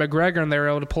road at McGregor, and they were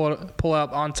able to pull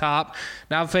up on top.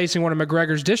 Now facing one of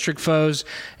McGregor's district foes,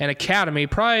 and Academy,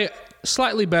 probably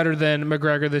slightly better than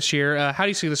McGregor this year. How do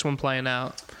you see this one playing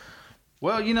out?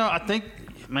 Well, I think,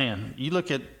 man, you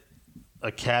look at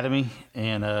Academy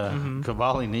and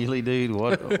Cavalli Neely, dude.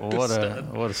 What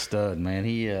a stud, man.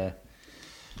 He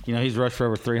he's rushed for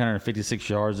over 356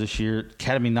 yards this year.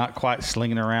 Academy not quite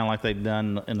slinging around like they've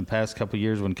done in the past couple of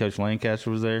years when Coach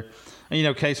Lancaster was there.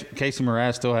 And Casey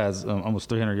Mraz still has almost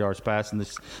 300 yards passing.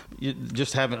 You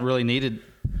just haven't really needed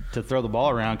to throw the ball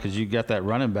around because you got that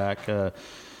running back.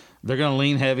 They're going to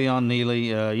lean heavy on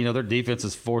Neely. Their defense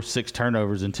has forced 6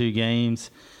 turnovers in 2 games.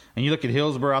 And you look at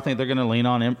Hillsboro, I think they're going to lean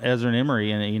on Ezra and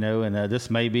Emery, and this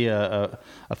may be a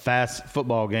fast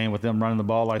football game with them running the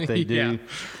ball like they do.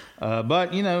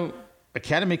 But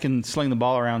Academy can sling the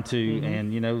ball around too.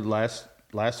 And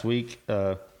last week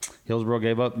Hillsboro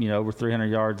gave up over 300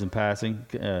 yards in passing.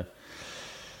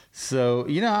 So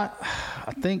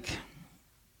I think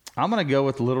I'm going to go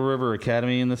with Little River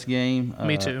Academy in this game.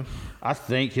 Me too. I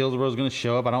think Hillsboro's going to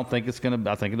show up. I think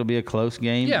it'll be a close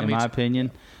game, in my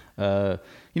opinion.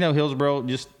 Hillsboro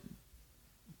just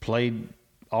played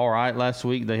all right last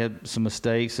week. They had some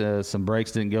mistakes. Some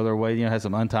breaks didn't go their way. Had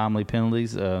some untimely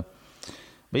penalties. But,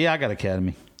 I got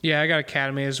Academy. Yeah, I got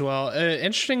Academy as well.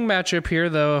 Interesting matchup here,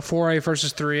 though, 4A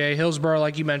versus 3A. Hillsboro,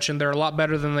 like you mentioned, they're a lot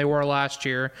better than they were last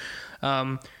year.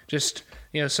 Some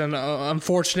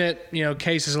unfortunate,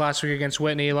 cases last week against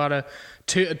Whitney. A lot of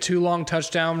two long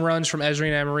touchdown runs from Ezra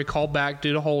and Emery called back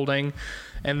due to holding,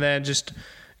 and then just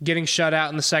getting shut out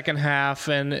in the second half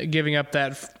and giving up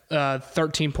that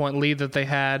 13-point lead that they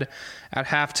had at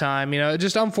halftime.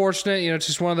 Just unfortunate. It's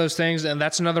just one of those things, and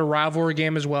that's another rivalry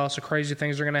game as well, so crazy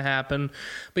things are going to happen.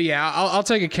 But, I'll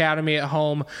take Academy at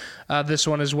home this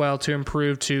one as well to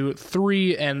improve to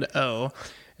 3-0.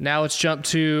 Now let's jump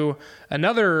to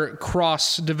another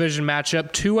cross-division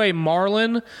matchup. 2A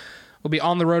Marlin will be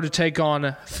on the road to take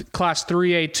on Class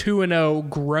 3A 2-0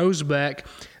 Groesbeck.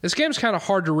 This game's kind of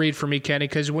hard to read for me, Kenny,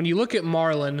 because when you look at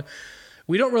Marlin,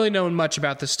 we don't really know much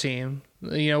about this team.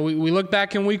 We look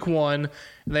back in week 1,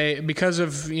 because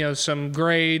of some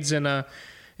grades and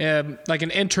like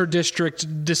an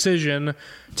inter-district decision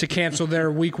to cancel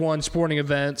their week 1 sporting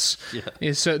events.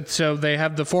 Yeah. So they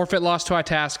have the forfeit loss to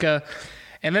Itasca,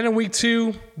 and then in week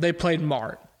 2 they played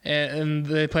Mart, and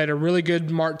they played a really good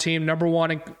Mart team, number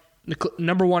one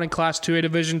in Class 2A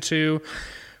Division II.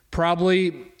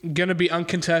 Probably going to be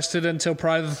uncontested until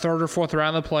probably the 3rd or 4th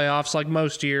round of the playoffs, like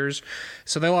most years.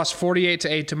 So they lost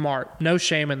 48-8 to Mart. No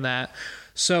shame in that.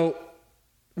 So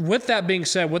with that being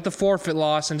said, with the forfeit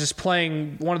loss and just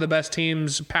playing one of the best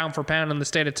teams pound for pound in the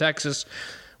state of Texas,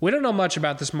 we don't know much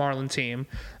about this Marlin team.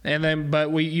 But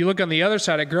you look on the other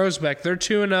side at Groesbeck, they're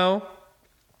 2-0,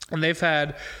 and they've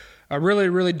had a really,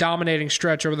 really dominating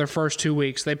stretch over their first 2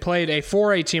 weeks. They played a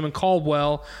 4A team in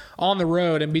Caldwell on the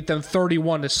road and beat them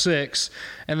 31-6,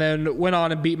 and then went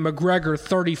on and beat McGregor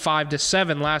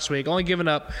 35-7 last week, only giving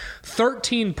up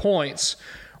 13 points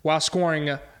while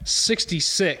scoring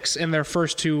 66 in their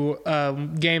first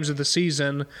 2 games of the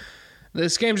season.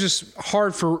 This game's just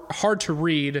hard to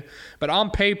read, but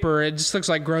on paper, it just looks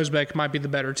like Groesbeck might be the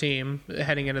better team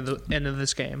heading into the end of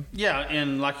this game. Yeah,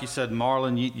 and like you said,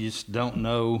 Marlin, you just don't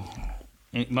know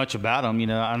much about them.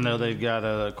 I know they've got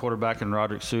a quarterback in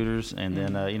Roderick Suiters, and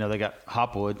then they got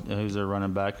Hopwood, who's their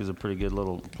running back, who's a pretty good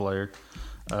little player.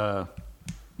 I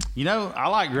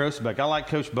like Groesbeck. I like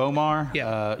Coach Bomar.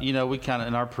 Yeah. We kind of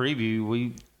in our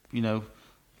preview, a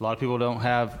lot of people don't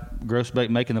have Groesbeck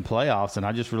making the playoffs, and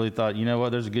I just really thought,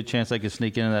 there's a good chance they could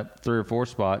sneak into that 3 or 4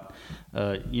 spot.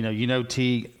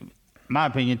 Teague, my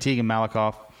opinion, Teague and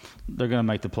Malakoff, they're going to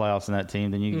make the playoffs in that team.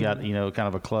 Then you got, kind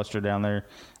of a cluster down there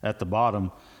at the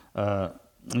bottom.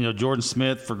 Jordan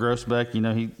Smith for Groesbeck,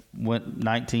 he went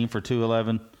 19 for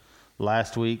 211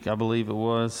 last week, I believe it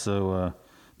was. So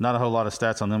not a whole lot of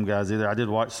stats on them guys either. I did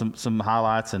watch some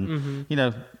highlights, and,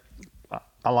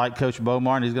 I like Coach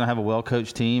Bomar, and he's going to have a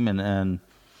well-coached team, and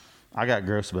I got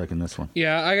Groesbeck in this one.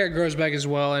 Yeah, I got Groesbeck as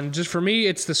well, and just for me,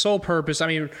 it's the sole purpose. I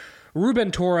mean, Ruben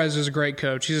Torres is a great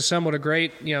coach. He's assembled a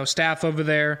great, staff over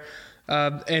there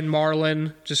in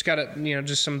Marlin. Just got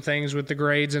just some things with the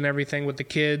grades and everything with the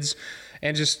kids,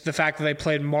 and just the fact that they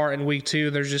played Mart in week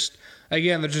 2. There's just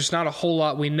not a whole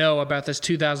lot we know about this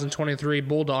 2023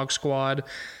 Bulldog squad.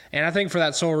 And I think for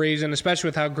that sole reason, especially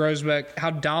with how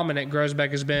dominant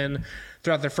Groesbeck has been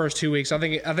throughout their first 2 weeks, I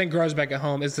think Groesbeck at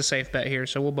home is the safe bet here.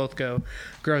 So we'll both go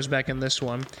Groesbeck in this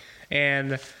one.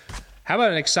 And how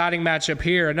about an exciting matchup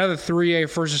here? Another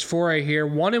 3A versus 4A here.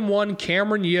 1-1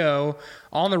 Cameron Yo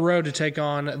on the road to take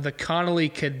on the Connolly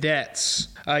Cadets.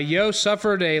 Yo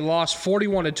suffered a loss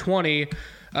 41-20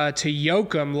 to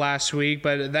Yoakum last week,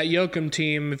 but that Yoakum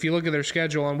team, if you look at their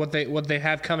schedule and what they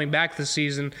have coming back this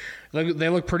season, they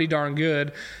look pretty darn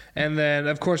good. And then,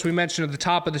 of course, we mentioned at the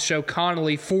top of the show,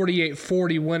 Connolly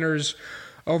 48-40 winners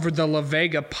over the La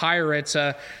Vega Pirates.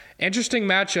 Interesting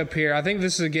matchup here. I think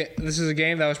this is a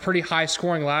game that was pretty high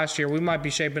scoring last year. We might be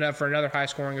shaping up for another high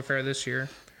scoring affair this year.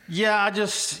 Yeah, I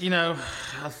just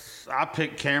I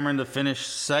picked Cameron to finish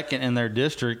second in their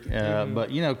district, but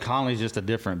Connolly's just a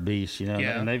different beast, Yeah.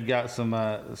 And they've got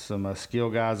some skill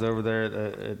guys over there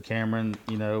at Cameron,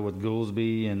 with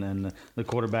Goolsby and the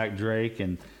quarterback Drake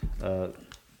and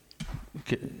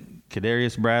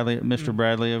Kadarius Bradley, Mr.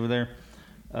 Bradley over there.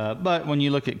 But when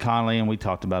you look at Connolly, and we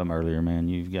talked about him earlier, man,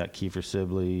 you've got Kiefer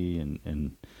Sibley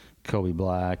and Kobe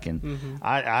Black, and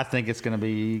I think it's going to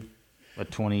be a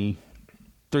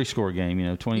 23-score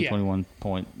game, 21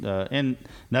 point. And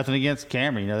nothing against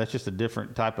Cameron, that's just a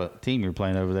different type of team you're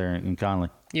playing over there in Connolly.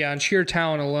 Yeah, on sheer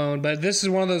talent alone. But this is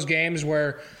one of those games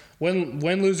where win,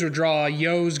 lose, or draw,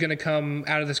 Yo's going to come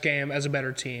out of this game as a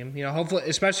better team.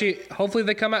 Hopefully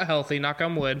they come out healthy, knock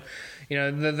on wood.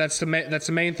 That's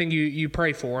the main thing you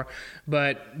pray for.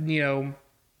 But,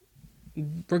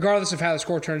 regardless of how the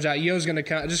score turns out, Yo's going to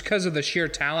come just because of the sheer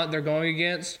talent they're going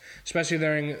against, especially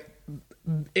during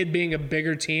it being a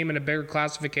bigger team and a bigger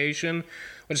classification,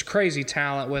 which is crazy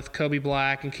talent with Kobe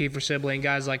Black and Kiefer Sibley and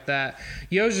guys like that.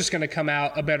 Yo's just going to come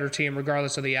out a better team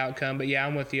regardless of the outcome. But, yeah,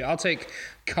 I'm with you. I'll take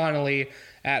Connolly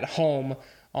at home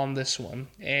on this one.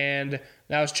 And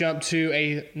now let's jump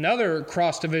to another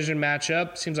cross-division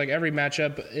matchup. Seems like every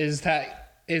matchup is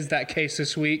that case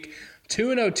this week.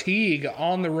 2-0 Teague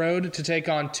on the road to take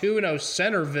on 2-0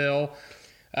 Centerville.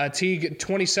 Teague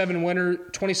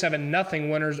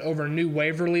 27-0 winners over New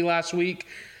Waverly last week.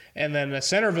 And then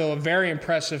Centerville, a very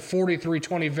impressive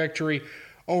 43-20 victory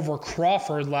over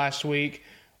Crawford last week.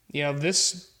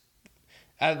 This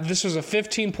was a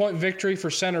 15-point victory for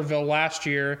Centerville last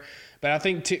year, but I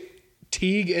think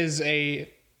Teague is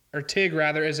a Tig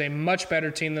rather, is a much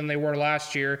better team than they were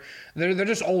last year. They're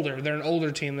just older. They're an older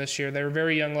team this year. They were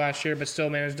very young last year, but still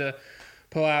managed to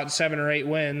pull out 7 or 8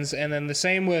 wins. And then the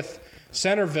same with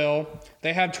Centerville.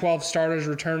 They had 12 starters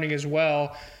returning as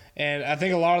well. And I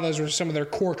think a lot of those were some of their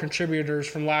core contributors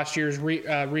from last year's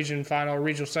regional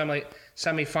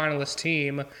semifinalist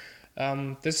team.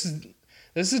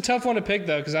 This is a tough one to pick,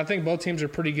 though, because I think both teams are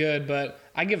pretty good, but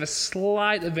I give a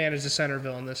slight advantage to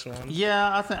Centerville in this one.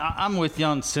 Yeah, I think I'm with you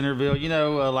on Centerville.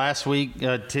 Last week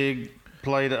Tig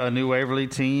played a New Waverly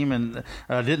team, and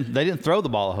they didn't throw the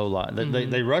ball a whole lot.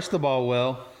 They rushed the ball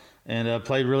well and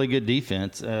played really good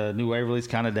defense. New Waverly's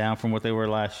kind of down from what they were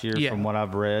last year, from what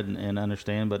I've read and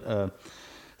understand. But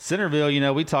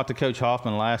Centerville, we talked to Coach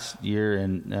Hoffman last year,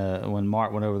 and when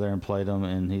Mark went over there and played them,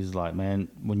 and he's like, man,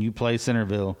 when you play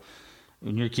Centerville,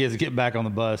 when your kids get back on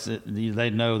the bus, they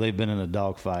know they've been in a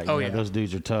dogfight. Those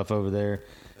dudes are tough over there.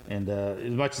 And as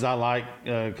much as I like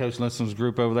Coach Linson's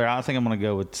group over there, I think I'm going to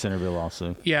go with Centerville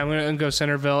also. Yeah, I'm going to go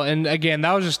Centerville. And, again,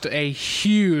 that was just a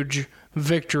huge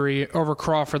victory over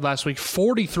Crawford last week,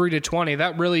 43-20.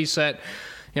 That really set,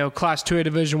 Class 2A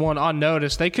Division I on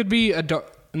notice. They could be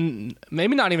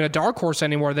maybe not even a dark horse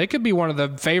anymore. They could be one of the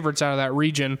favorites out of that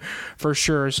region for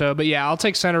sure. So, but yeah, I'll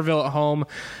take Centerville at home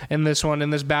in this one,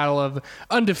 in this battle of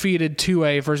undefeated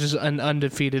 2A versus an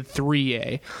undefeated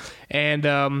 3A.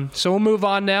 And so we'll move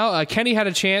on now. Kenny had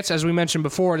a chance, as we mentioned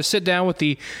before, to sit down with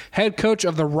the head coach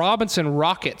of the Robinson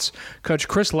Rockets, Coach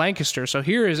Chris Lancaster. So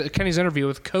here is Kenny's interview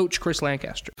with Coach Chris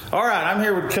Lancaster. All right, I'm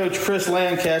here with Coach Chris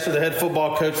Lancaster, the head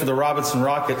football coach for the Robinson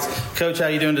Rockets. Coach, how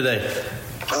you doing today?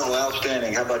 Oh,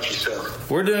 outstanding. How about yourself?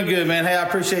 We're doing good, man. Hey, I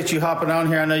appreciate you hopping on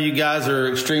here. I know you guys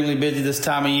are extremely busy this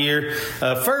time of year.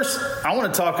 First, I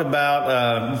want to talk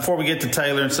about, before we get to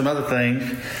Taylor and some other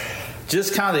things,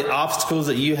 just kind of the obstacles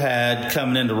that you had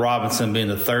coming into Robinson, being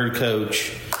the third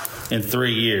coach in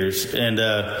 3 years. And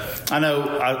I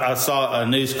know I saw a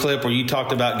news clip where you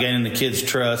talked about gaining the kids'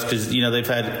 trust because, they've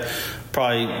had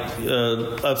probably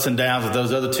ups and downs with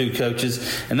those other 2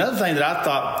 coaches. Another thing that I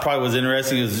thought probably was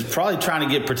interesting is probably trying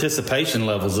to get participation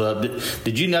levels up.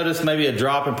 Did you notice maybe a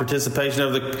drop in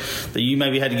participation that you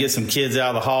maybe had to get some kids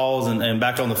out of the halls and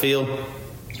back on the field?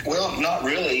 Well, not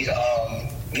really.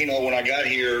 When I got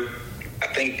here, I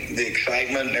think the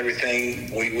excitement and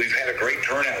everything, we've had a great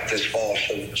turnout this fall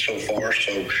so far.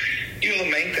 So,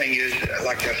 the main thing is,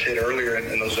 like I said earlier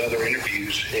in those other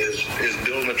interviews, is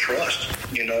building the trust.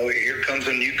 Here comes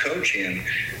a new coach in.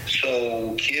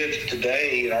 So kids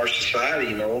today in our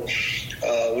society, we don't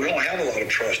have a lot of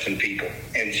trust in people.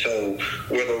 And so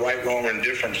whether right, wrong, or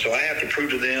indifferent. So I have to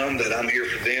prove to them that I'm here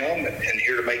for them and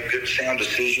here to make good, sound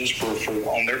decisions for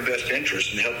on their best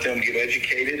interest and help them get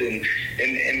educated and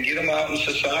get them out in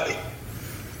society.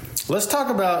 Let's talk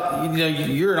about,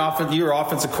 you're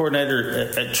offensive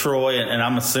coordinator at Troy, and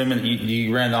I'm assuming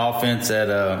you ran the offense at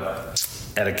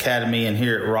Academy and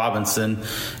here at Robinson.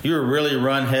 You were really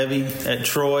run heavy at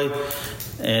Troy,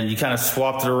 and you kind of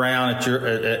swapped it around at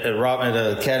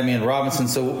Academy and Robinson.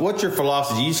 So what's your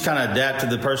philosophy? Do you just kind of adapt to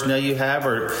the personnel you have,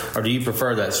 or do you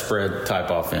prefer that spread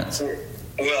type offense?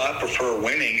 Well, I prefer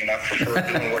winning, and I prefer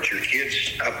doing what your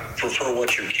kids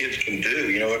can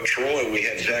do. At Troy, we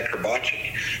had Zach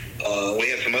Herbachic. We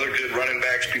had some other good running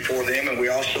backs before them, and we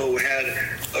also had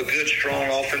a good, strong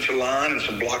offensive line and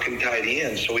some blocking tight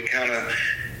ends. So we kind of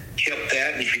kept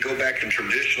that. And if you go back and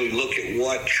traditionally look at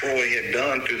what Troy had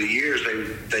done through the years,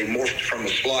 they morphed from a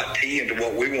slot T into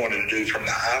what we wanted to do from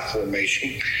the I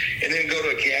formation. And then go to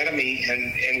Academy,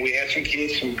 and we had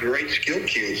some great skilled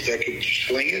kids that could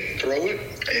sling it, throw it.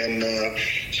 And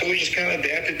so we just kind of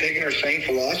adapted, taking our same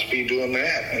philosophy, doing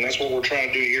that. And that's what we're trying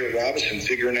to do here at Robinson,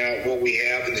 figuring out what we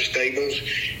have in the stables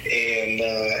and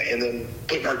then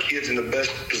putting our kids in the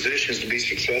best positions to be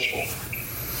successful.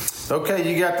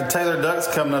 Okay, you got the Taylor Ducks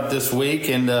coming up this week,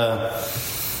 and they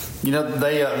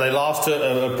lost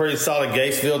to a pretty solid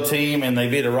Gatesville team, and they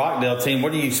beat a Rockdale team.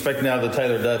 What are you expecting out of the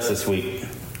Taylor Ducks this week?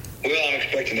 Well, I'm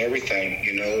expecting everything.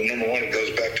 Number one, it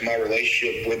goes back to my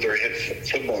relationship with their head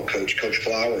football coach, Coach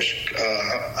Flowers.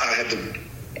 I had the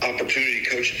opportunity to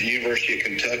coach at the University of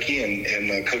Kentucky, and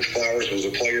Coach Flowers was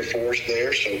a player for us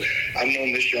there. So I've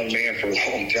known this young man for a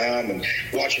long time, and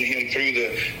watching him through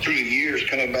the years,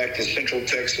 coming back to Central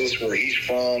Texas, where he's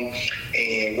from,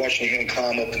 and watching him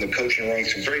climb up in the coaching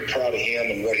ranks. I'm very proud of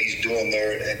him and what he's doing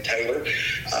there at Taylor.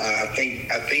 I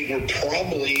think we're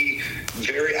probably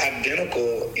very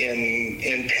identical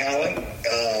in talent.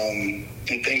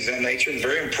 And things of that nature. I'm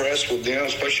very impressed with them,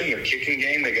 especially in their kicking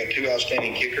game. They got 2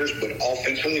 outstanding kickers, but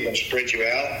offensively, they're going to spread you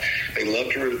out. They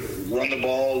love to run the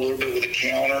ball a little bit with a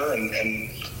counter and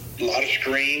a lot of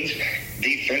screens.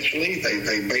 defensively.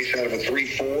 They base out of a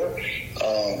 3-4.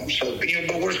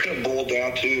 But what it's going to boil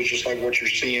down to is just like what you're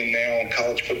seeing now in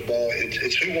college football.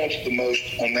 It's who wants the most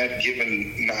on that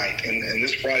given night. And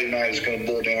this Friday night is going to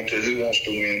boil down to who wants to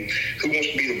win, who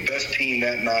wants to be the best team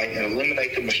that night and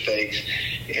eliminate the mistakes.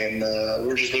 And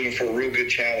we're just looking for a real good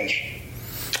challenge.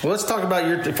 Well, let's talk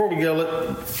about before we go,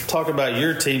 let's talk about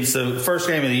your team. So first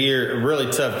game of the year, a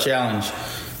really tough challenge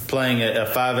playing a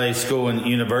 5A school and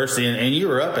university, and you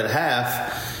were up at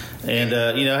half. And,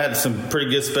 had some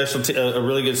pretty good a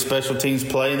really good special teams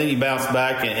play. And then you bounced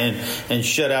back and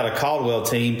shut out a Caldwell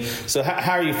team. So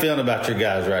how are you feeling about your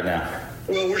guys right now?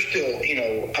 Well, we're still,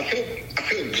 I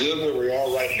feel good where we are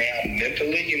right now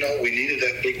mentally. We needed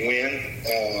that big win.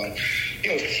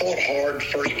 Fought hard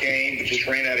first game, but just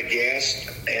ran out of gas.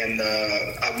 And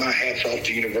my hat's off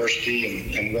to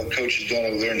university and what Coach has done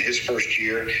over there in his first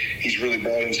year. He's really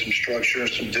brought in some structure and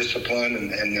some discipline,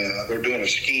 and they're doing a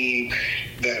scheme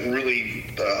that really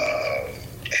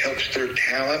helps their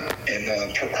talent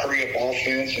and hurry up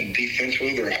offense and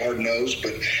defensively. They're hard-nosed,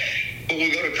 but we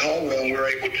go to Caldwell and we were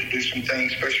able to do some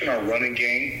things, especially in our running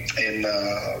game, and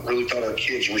really thought our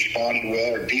kids responded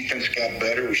well. Our defense got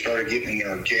better. We started getting in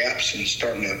our gaps and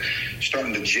starting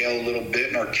to gel a little bit.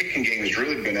 And our kicking game has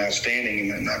really been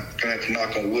outstanding. And I'm going to have to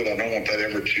knock on wood. I don't want that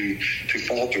ever to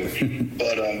falter.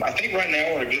 But I think right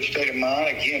now we're in a good state of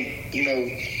mind. Again,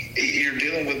 you're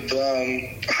dealing with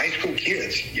high school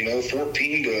kids,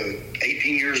 14 to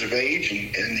 18 years of age,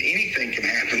 and anything can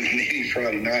happen on any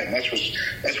Friday night. And that's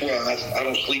why I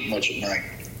don't sleep much at night.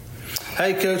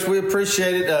 Hey, Coach, we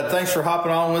appreciate it. Thanks for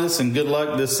hopping on with us, and good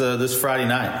luck this Friday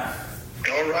night.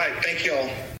 All right. Thank you all.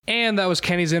 And that was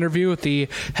Kenny's interview with the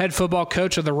head football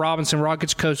coach of the Robinson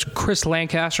Rockets, Coach Chris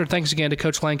Lancaster. Thanks again to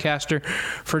Coach Lancaster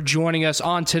for joining us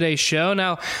on today's show.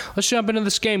 Now, let's jump into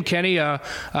this game, Kenny.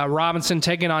 Robinson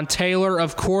taking on Taylor,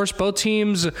 of course. Both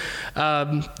teams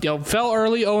fell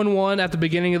early 0-1 at the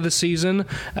beginning of the season,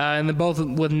 and then both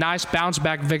with nice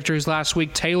bounce-back victories last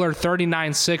week. Taylor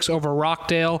 39-6 over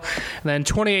Rockdale, and then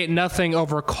 28-0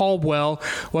 over Caldwell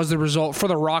was the result for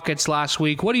the Rockets last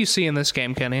week. What do you see in this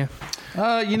game, Kenny?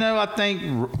 I think,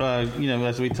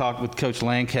 as we talked with Coach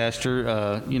Lancaster,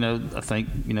 I think,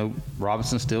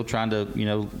 Robinson's still trying to,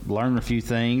 learn a few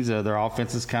things. Their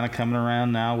offense is kind of coming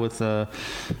around now with,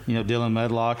 Dylan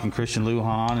Medlock and Christian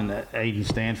Lujan and Aiden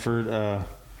Stanford.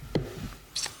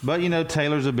 But,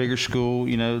 Taylor's a bigger school.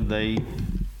 They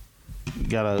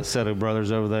got a set of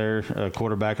brothers over there, a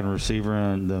quarterback and a receiver,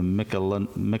 and the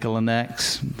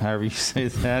Michelineks, however you say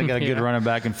that. Got a good running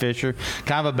back in Fisher.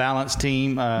 Kind of a balanced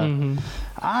team.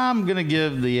 I'm going to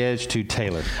give the edge to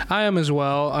Taylor. I am as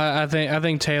well. I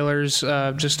think Taylor's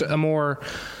just a more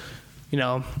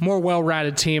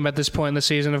well-rounded team at this point in the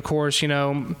season. Of course,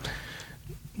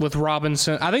 with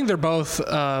Robinson, I think they're both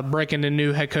breaking to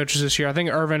new head coaches this year. I think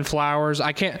Irvin Flowers,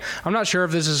 I'm not sure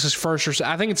if this is his first or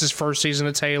I think it's his first season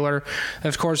at Taylor. And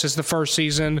of course, it's the first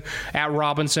season at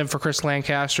Robinson for Chris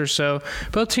Lancaster. So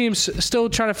both teams still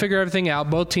trying to figure everything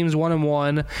out. Both teams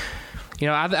 1-1.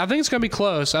 I think it's going to be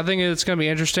close. I think it's going to be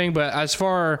interesting. But as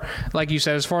far, like you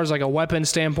said, as far as like a weapon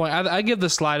standpoint, I give the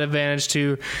slight advantage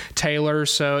to Taylor.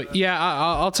 So, yeah,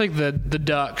 I'll take the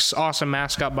Ducks. Awesome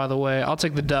mascot, by the way. I'll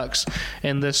take the Ducks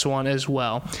in this one as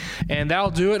well. And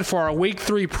that'll do it for our Week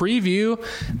 3 preview.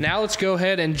 Now let's go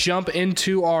ahead and jump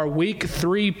into our Week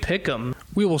 3 pick'em.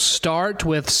 We will start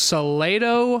with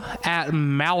Salado at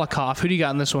Malakoff. Who do you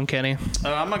got in this one, Kenny?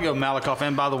 I'm going to go Malakoff.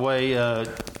 And by the way,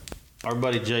 our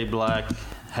buddy Jay Black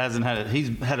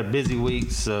he's had a busy week,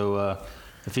 so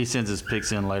if he sends his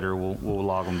picks in later, we'll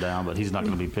log them down, but he's not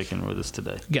going to be picking with us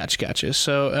today. Gotcha.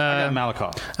 So I got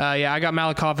Malakoff. I got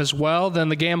Malakoff as well. Then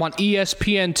the game on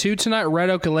ESPN2 tonight,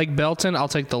 Red Oak and Lake Belton. I'll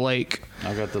take the Lake.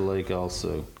 I got the Lake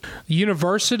also.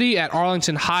 University at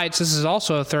Arlington Heights. This is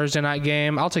also a Thursday night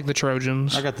game. I'll take the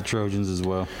Trojans. I got the Trojans as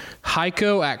well.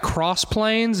 Heiko at Cross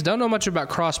Plains. Don't know much about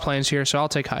Cross Plains here, so I'll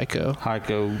take Heiko.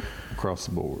 Heiko across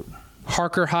the board.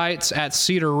 Harker Heights at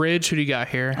Cedar Ridge. Who do you got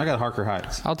here? I got Harker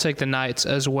Heights. I'll take the Knights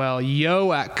as well.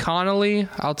 Yo at Connolly.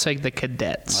 I'll take the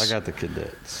Cadets. I got the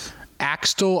Cadets.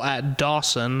 Axtell at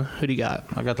Dawson. Who do you got?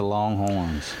 I got the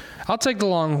Longhorns. I'll take the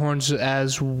Longhorns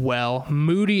as well.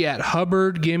 Moody at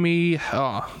Hubbard. Gimme.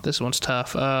 Oh, this one's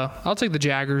tough. I'll take the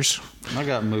Jaggers. I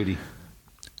got Moody.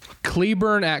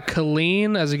 Cleburne at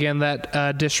Killeen, as again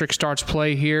that district starts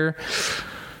play here.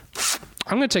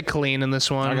 I'm going to take Killeen in this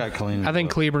one. I got Killeen. I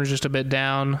think Cleburne's just a bit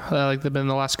down, like they've been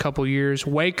the last couple years.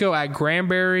 Waco at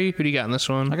Granbury. Who do you got in this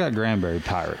one? I got Granbury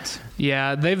Pirates.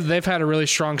 Yeah, they've had a really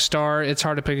strong start. It's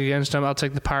hard to pick against them. I'll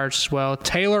take the Pirates as well.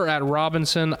 Taylor at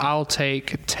Robinson. I'll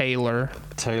take Taylor.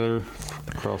 Taylor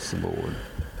across the board.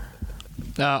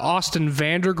 Austin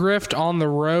Vandergrift on the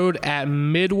road at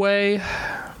Midway.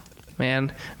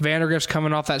 Man, Vandergrift's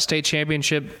coming off that state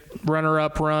championship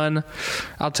runner-up run.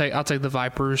 I'll take the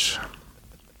Vipers.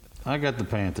 I got the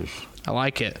Panthers. I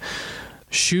like it.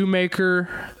 Shoemaker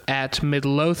at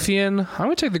Midlothian. I'm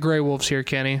going to take the Grey Wolves here,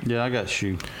 Kenny. Yeah, I got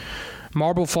Shoe.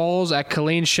 Marble Falls at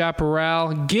Killeen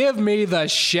Chaparral. Give me the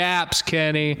Chaps,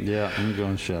 Kenny. Yeah, I'm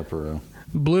going Chaparral.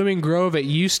 Blooming Grove at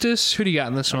Eustis. Who do you got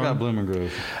in this one? I got Blooming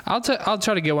Grove. I'll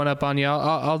try to get one up on you.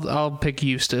 I'll pick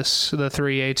Eustis, the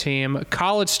 3A team.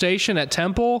 College Station at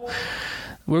Temple.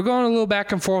 We're going a little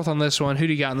back and forth on this one. Who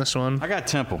do you got in this one? I got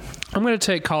Temple. I'm going to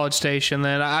take College Station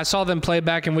then. I saw them play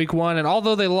back in week 1, and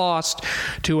although they lost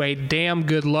to a damn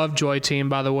good Lovejoy team,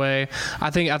 by the way, I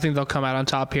think they'll come out on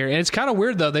top here. And it's kind of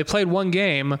weird, though. They played one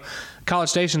game, College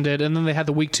Station did, and then they had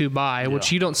the week 2 bye,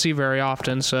 which you don't see very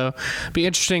often. So it'd be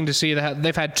interesting to see that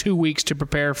they've had 2 weeks to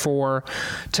prepare for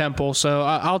Temple. So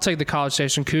I'll take the College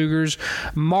Station Cougars.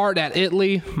 Mart at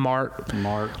Italy. Mart.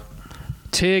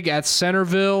 Tig at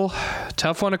Centerville.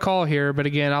 Tough one to call here, but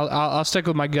again, I'll stick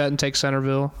with my gut and take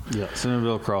Centerville. Yeah,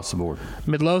 Centerville across the board.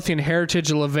 Midlothian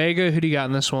Heritage of La Vega. Who do you got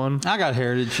in this one? I got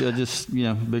Heritage. Just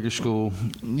bigger school.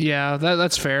 Yeah,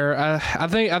 that's fair. I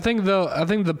think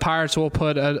the Pirates will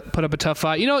put up a tough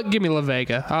fight. You know what? Give me La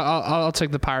Vega. I'll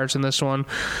take the Pirates in this one.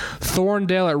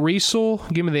 Thorndale at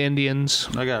Riesel. Give me the Indians.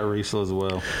 I got Riesel as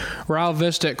well. Rio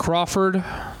Vista at Crawford.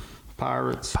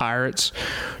 Pirates.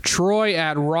 Troy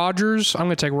at Rogers. I'm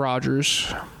going to take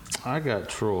Rogers. I got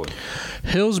Troy.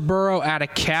 Hillsboro at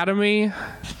Academy.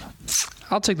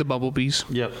 I'll take the Bumblebees.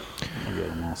 Yep. I got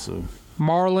them also.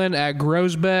 Marlin at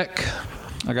Grosbeck.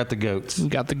 I got the Goats. You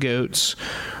got the Goats.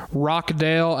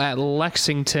 Rockdale at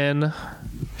Lexington.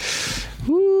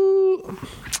 Woo.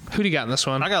 Who do you got in this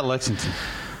one? I got Lexington.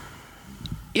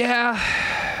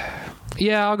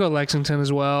 Yeah, I'll go Lexington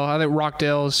as well. I think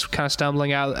Rockdale is kind of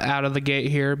stumbling out of the gate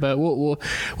here, but we'll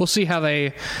see how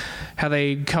they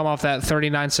come off that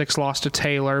 39-6 loss to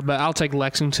Taylor. But I'll take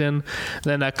Lexington.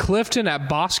 Then Clifton at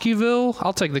Bosqueville.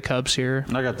 I'll take the Cubs here.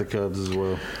 I got the Cubs as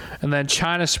well. And then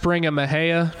China Spring at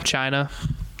Mejia. China.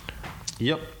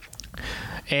 Yep.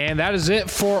 And that is it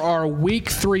for our Week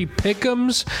 3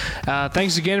 Pick'ems.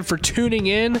 Thanks again for tuning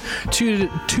in to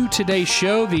today's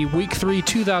show, the Week 3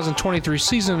 2023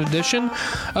 season edition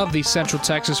of the Central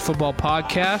Texas Football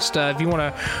Podcast. If you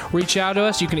want to reach out to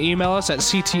us, you can email us at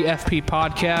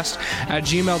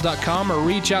ctfppodcast@gmail.com or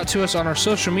reach out to us on our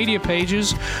social media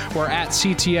pages. We're at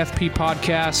CTFP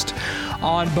Podcast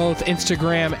on both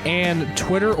Instagram and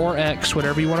Twitter, or X,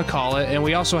 whatever you want to call it. And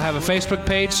we also have a Facebook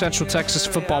page, Central Texas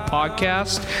Football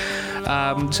Podcast.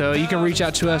 So you can reach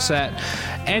out to us at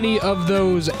any of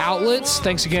those outlets.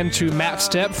 Thanks again to Matt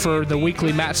Stepp for the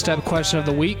weekly Matt Stepp question of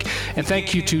the week. And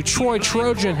thank you to Troy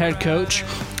Trojan head coach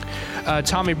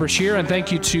Tommy Brashear, and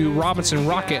thank you to Robinson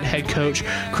Rocket head coach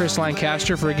Chris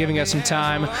Lancaster for giving us some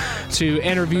time to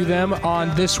interview them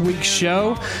on this week's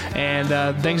show. And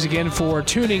thanks again for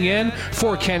tuning in.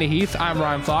 For Kenny Heath, I'm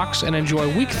Ryan Fox, and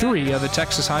enjoy Week 3 of the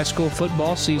Texas High School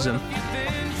football season.